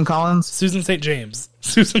 Susan Collins? Susan St. James.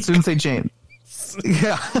 Susan St. James.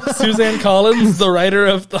 Yeah. Suzanne Collins, the writer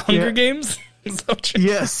of The Hunger Games?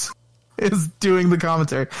 Yes. Is doing the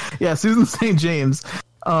commentary. Yeah, Susan St. James.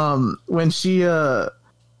 When she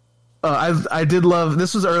I did love,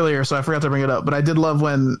 this was earlier, so I forgot to bring it up, but I did love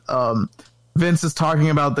when Vince is talking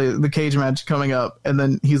about the cage match coming up, and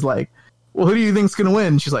then he's like, well, who do you think's gonna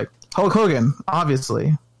win? She's like, Hulk Hogan,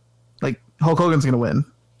 obviously. Like, Hulk Hogan's gonna win.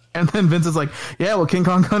 And then Vince is like, yeah, well, King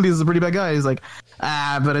Kong Bundy is a pretty bad guy. He's like,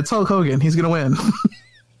 but it's Hulk Hogan. He's gonna win.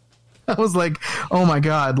 I was like, oh my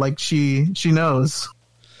god, like she knows.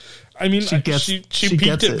 I mean, she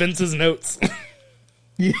peeked at Vince's notes.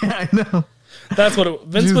 Yeah, I know. That's what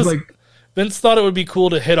Vince was like. Vince thought it would be cool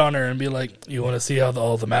to hit on her and be like, you want to see how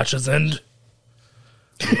all the matches end?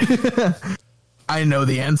 I know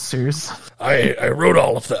the answers. I wrote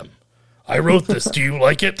all of them. I wrote this. Do you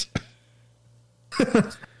like it?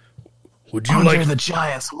 Would you Andre the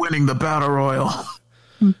Giant's winning the Battle Royal.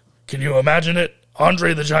 Can you imagine it?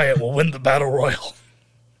 Andre the Giant will win the Battle Royal.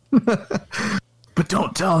 But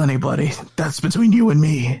don't tell anybody. That's between you and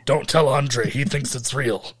me. Don't tell Andre. He thinks it's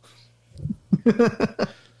real. Then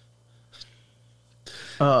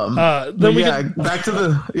back to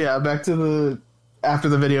the after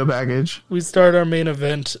the video package. We start our main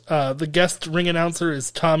event. The guest ring announcer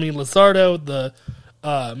is Tommy Lazzardo, the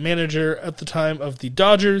manager at the time of the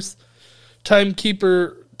Dodgers.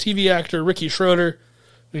 Timekeeper, TV actor Ricky Schroeder.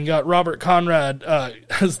 We got Robert Conrad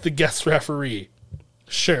as the guest referee.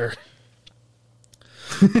 Sure.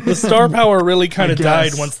 The star power really kind of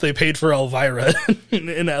died once they paid for Elvira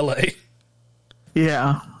in LA.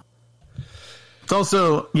 Yeah. It's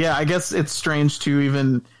also, I guess it's strange to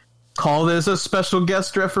even call this a special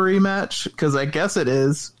guest referee match, because I guess it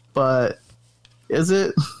is, but is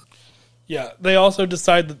it? Yeah, they also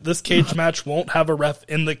decide that this cage match won't have a ref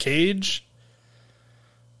in the cage.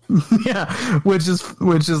 Yeah, which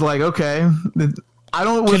is like, okay. I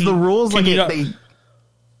don't, with the rules, like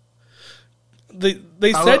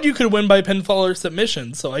They said you could win by pinfall or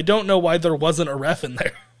submission, so I don't know why there wasn't a ref in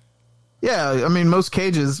there. Yeah, I mean, most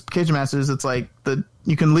cage matches, it's like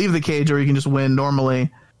you can leave the cage or you can just win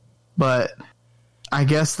normally. But I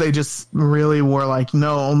guess they just really were like,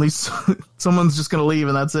 no, only someone's just going to leave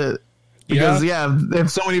and that's it. Because, if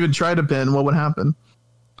someone even tried to pin, what would happen?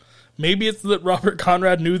 Maybe it's that Robert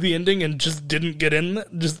Conrad knew the ending and just didn't get in,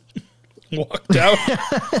 just walked out.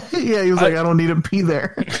 Yeah, he was like, I don't need to be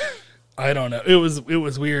there. I don't know. It was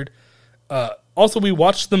weird. Also, we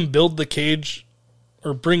watched them build the cage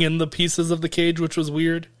or bring in the pieces of the cage, which was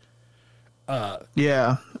weird.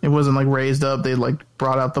 Yeah, it wasn't like raised up. They like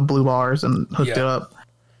brought out the blue bars and hooked it up.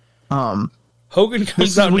 Hogan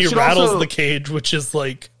comes out and he rattles the cage, which is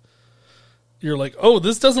like, you're like, oh,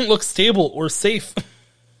 this doesn't look stable or safe.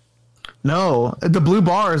 No, the blue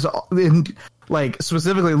bars, like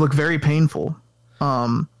specifically, look very painful.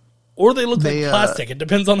 Or they look like plastic. It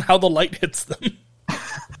depends on how the light hits them.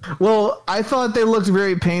 Well, I thought they looked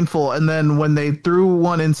very painful, and then when they threw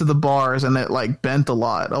one into the bars and it like bent a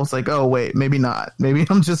lot, I was like, "Oh wait, maybe not. Maybe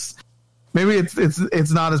it's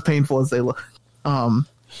not as painful as they look."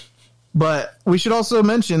 But we should also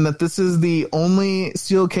mention that this is the only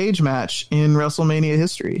steel cage match in WrestleMania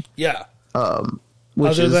history. Yeah.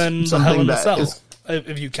 Which other than the Hell in a Cell,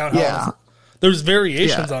 if you count Hell in a Cell. There's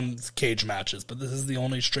variations on cage matches, but this is the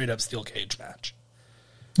only straight up steel cage match.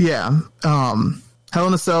 Yeah. Hell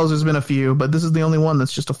in a Cell, there's been a few, but this is the only one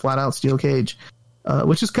that's just a flat out steel cage,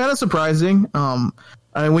 which is kind of surprising.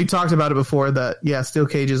 We talked about it before that, steel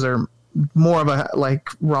cages are more of a like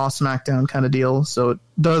Raw SmackDown kind of deal, so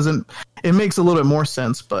it makes a little bit more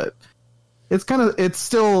sense, but it's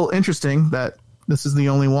still interesting that this is the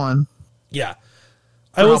only one. Yeah.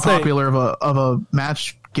 I will say, how popular of a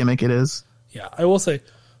match gimmick it is. Yeah, I will say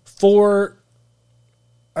there's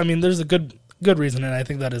a good reason, and I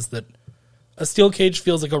think that is that a steel cage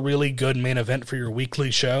feels like a really good main event for your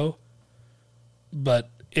weekly show. But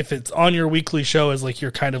if it's on your weekly show as like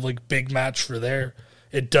your kind of like big match for there,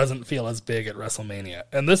 it doesn't feel as big at WrestleMania.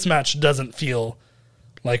 And this match doesn't feel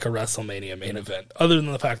like a WrestleMania main event, other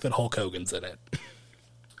than the fact that Hulk Hogan's in it.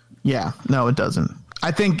 Yeah, no, it doesn't.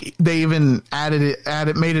 I think they even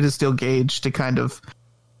made it a steel cage to kind of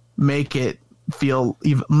make it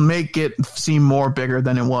seem more bigger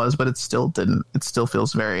than it was, but it still didn't. It still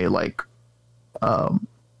feels very like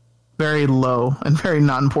very low and very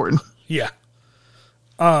not important. Yeah.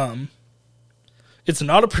 It's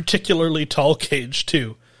not a particularly tall cage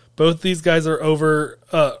too. Both these guys are over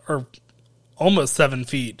or almost 7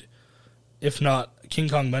 feet. If not, King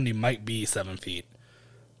Kong Bundy might be 7 feet.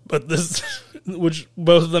 But this, which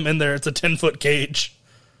both of them in there, it's a 10-foot cage.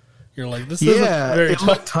 You're like, this isn't very tall.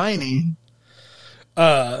 Looked tiny.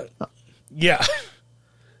 Yeah.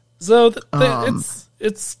 So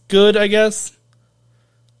it's good, I guess.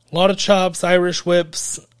 A lot of chops, Irish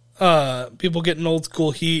whips, people getting old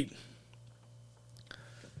school heat.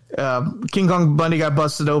 King Kong Bundy got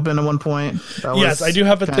busted open at one point. Yes, I do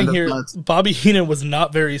have a thing here. Nuts. Bobby Heenan was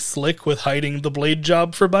not very slick with hiding the blade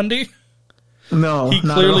job for Bundy. No, he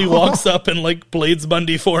clearly walks up and like blades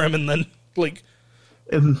Bundy for him, and then like,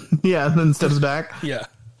 and then steps back. Yeah,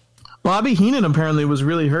 Bobby Heenan apparently was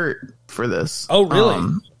really hurt for this. Oh,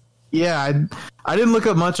 really? Yeah, I didn't look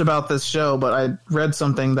up much about this show, but I read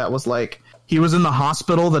something that was like he was in the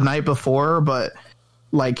hospital the night before, but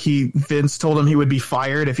like Vince told him he would be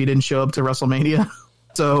fired if he didn't show up to WrestleMania,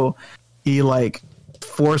 so he like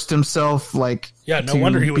forced himself like. Yeah, no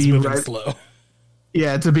wonder he was moving slow.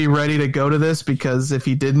 Yeah, to be ready to go to this, because if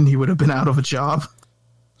he didn't, he would have been out of a job.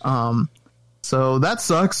 So that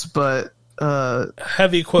sucks, but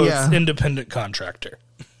heavy quotes, independent contractor.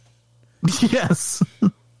 Yes.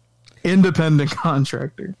 Independent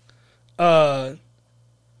contractor.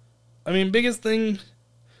 Biggest thing,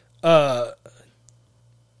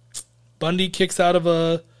 Bundy kicks out of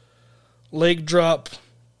a leg drop,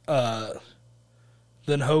 then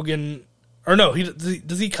Hogan. Or no,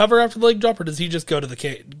 does he cover after the leg drop, or does he just go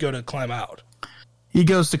to climb out? He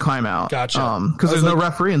goes to climb out. Gotcha. Because there's no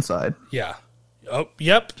referee inside. Yeah. Oh,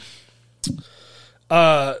 yep.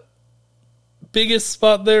 Biggest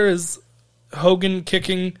spot there is Hogan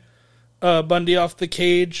kicking Bundy off the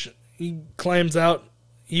cage. He climbs out.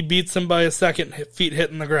 He beats him by a second, feet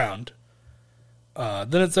hitting the ground.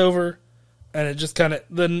 Then it's over, and it just kind of...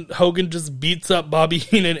 Then Hogan just beats up Bobby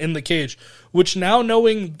Heenan in the cage, which now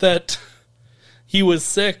knowing that he was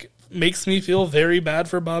sick makes me feel very bad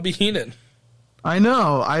for Bobby Heenan. I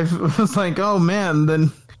know. I was like, oh man,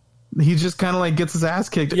 then he just kind of like gets his ass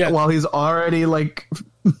kicked while he's already like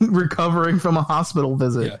recovering from a hospital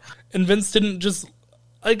visit. Yeah. And Vince didn't just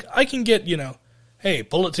like, I can get, hey,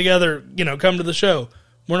 pull it together, come to the show.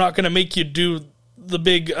 We're not going to make you do the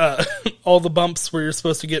big, all the bumps where you're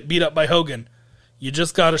supposed to get beat up by Hogan. You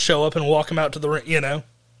just got to show up and walk him out to the ring,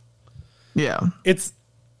 Yeah.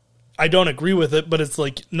 I don't agree with it, but it's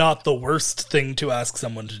like not the worst thing to ask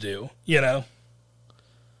someone to do,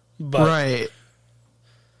 But, right.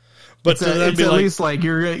 But it's at least like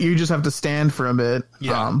you just have to stand for a bit.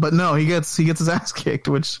 Yeah. But no, he gets his ass kicked,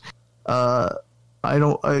 which I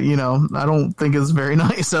don't think is very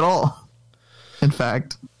nice at all. In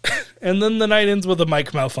fact, And then the night ends with a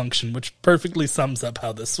mic malfunction, which perfectly sums up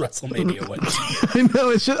how this WrestleMania went. I know,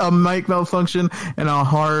 it's just a mic malfunction and a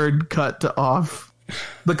hard cut to off.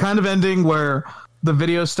 The kind of ending where the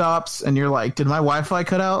video stops and you're like, did my Wi-Fi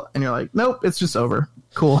cut out? And you're like, nope, it's just over.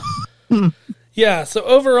 Cool. Yeah, so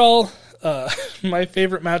overall, my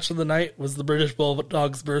favorite match of the night was the British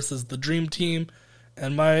Bulldogs versus the Dream Team.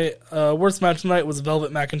 And my worst match of the night was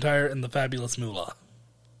Velvet McIntyre and the Fabulous Moolah.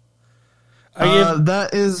 That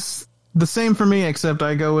is the same for me, except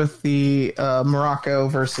I go with the Morocco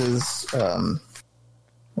versus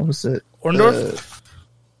what was it? Orndorff?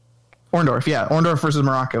 Orndorff, yeah. Orndorff versus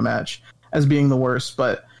Morocco match as being the worst.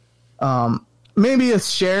 But maybe a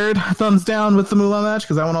shared thumbs down with the Moolah match,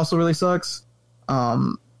 because that one also really sucks.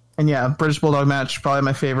 And yeah, British Bulldog match, probably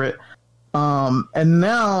my favorite. And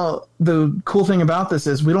now the cool thing about this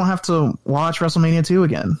is we don't have to watch WrestleMania 2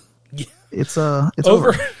 again. Yeah. It's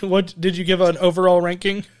over. What did you give an overall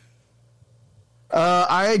ranking?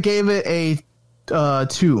 I gave it a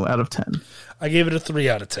 2 out of 10. I gave it a 3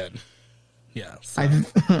 out of 10. Yeah.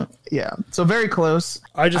 So. Yeah. So very close.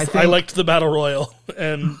 I liked the Battle Royal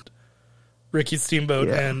and Ricky Steamboat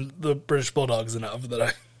and the British Bulldogs enough that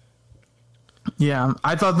I. Yeah,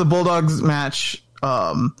 I thought the Bulldogs match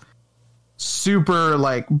super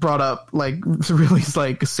brought up really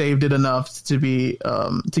saved it enough to be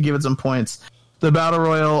to give it some points. The Battle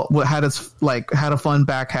Royal had had a fun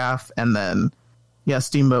back half, and then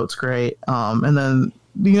Steamboat's great. And then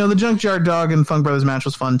the Junkyard Dog and Funk Brothers match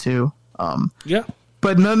was fun too. Yeah.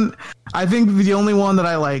 But I think the only one that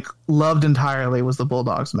I loved entirely was the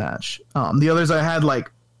Bulldogs match. The others I had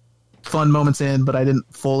fun moments in, but I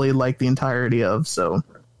didn't fully like the entirety of. So,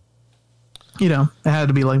 it had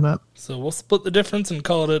to be like that. So we'll split the difference and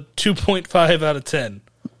call it a 2.5 out of 10.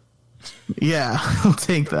 Yeah, I'll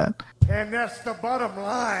take that. And that's the bottom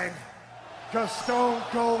line, because Stone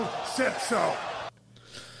Cold said so.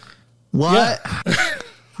 What?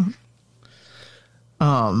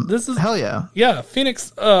 Yeah. This is hell yeah. Yeah,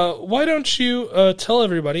 Phoenix, why don't you tell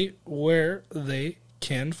everybody where they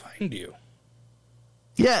can find you?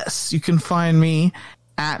 Yes, you can find me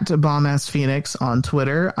at BombAssPhoenix on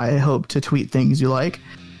Twitter. I hope to tweet things you like.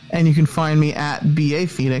 And you can find me at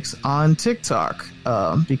BAPhoenix on TikTok,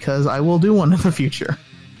 because I will do one in the future.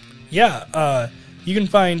 Yeah, you can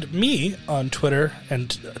find me on Twitter and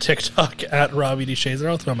TikTok at Robbie D. Shazer.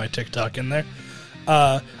 I'll throw my TikTok in there.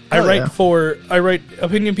 I write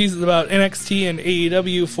opinion pieces about NXT and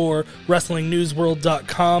AEW for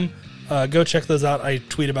WrestlingNewsWorld.com. Go check those out. I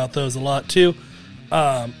tweet about those a lot too.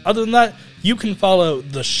 Other than that, you can follow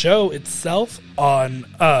the show itself on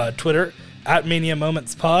Twitter at Mania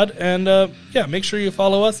Moments Pod, and make sure you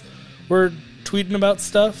follow us. We're tweeting about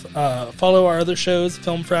stuff. Follow our other shows,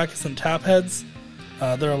 Film Fracas and Tapheads.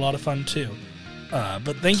 They're a lot of fun too.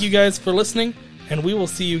 But thank you guys for listening, and we will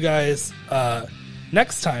see you guys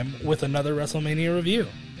next time with another WrestleMania review.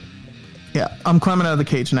 Yeah, I'm climbing out of the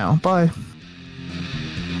cage now. Bye.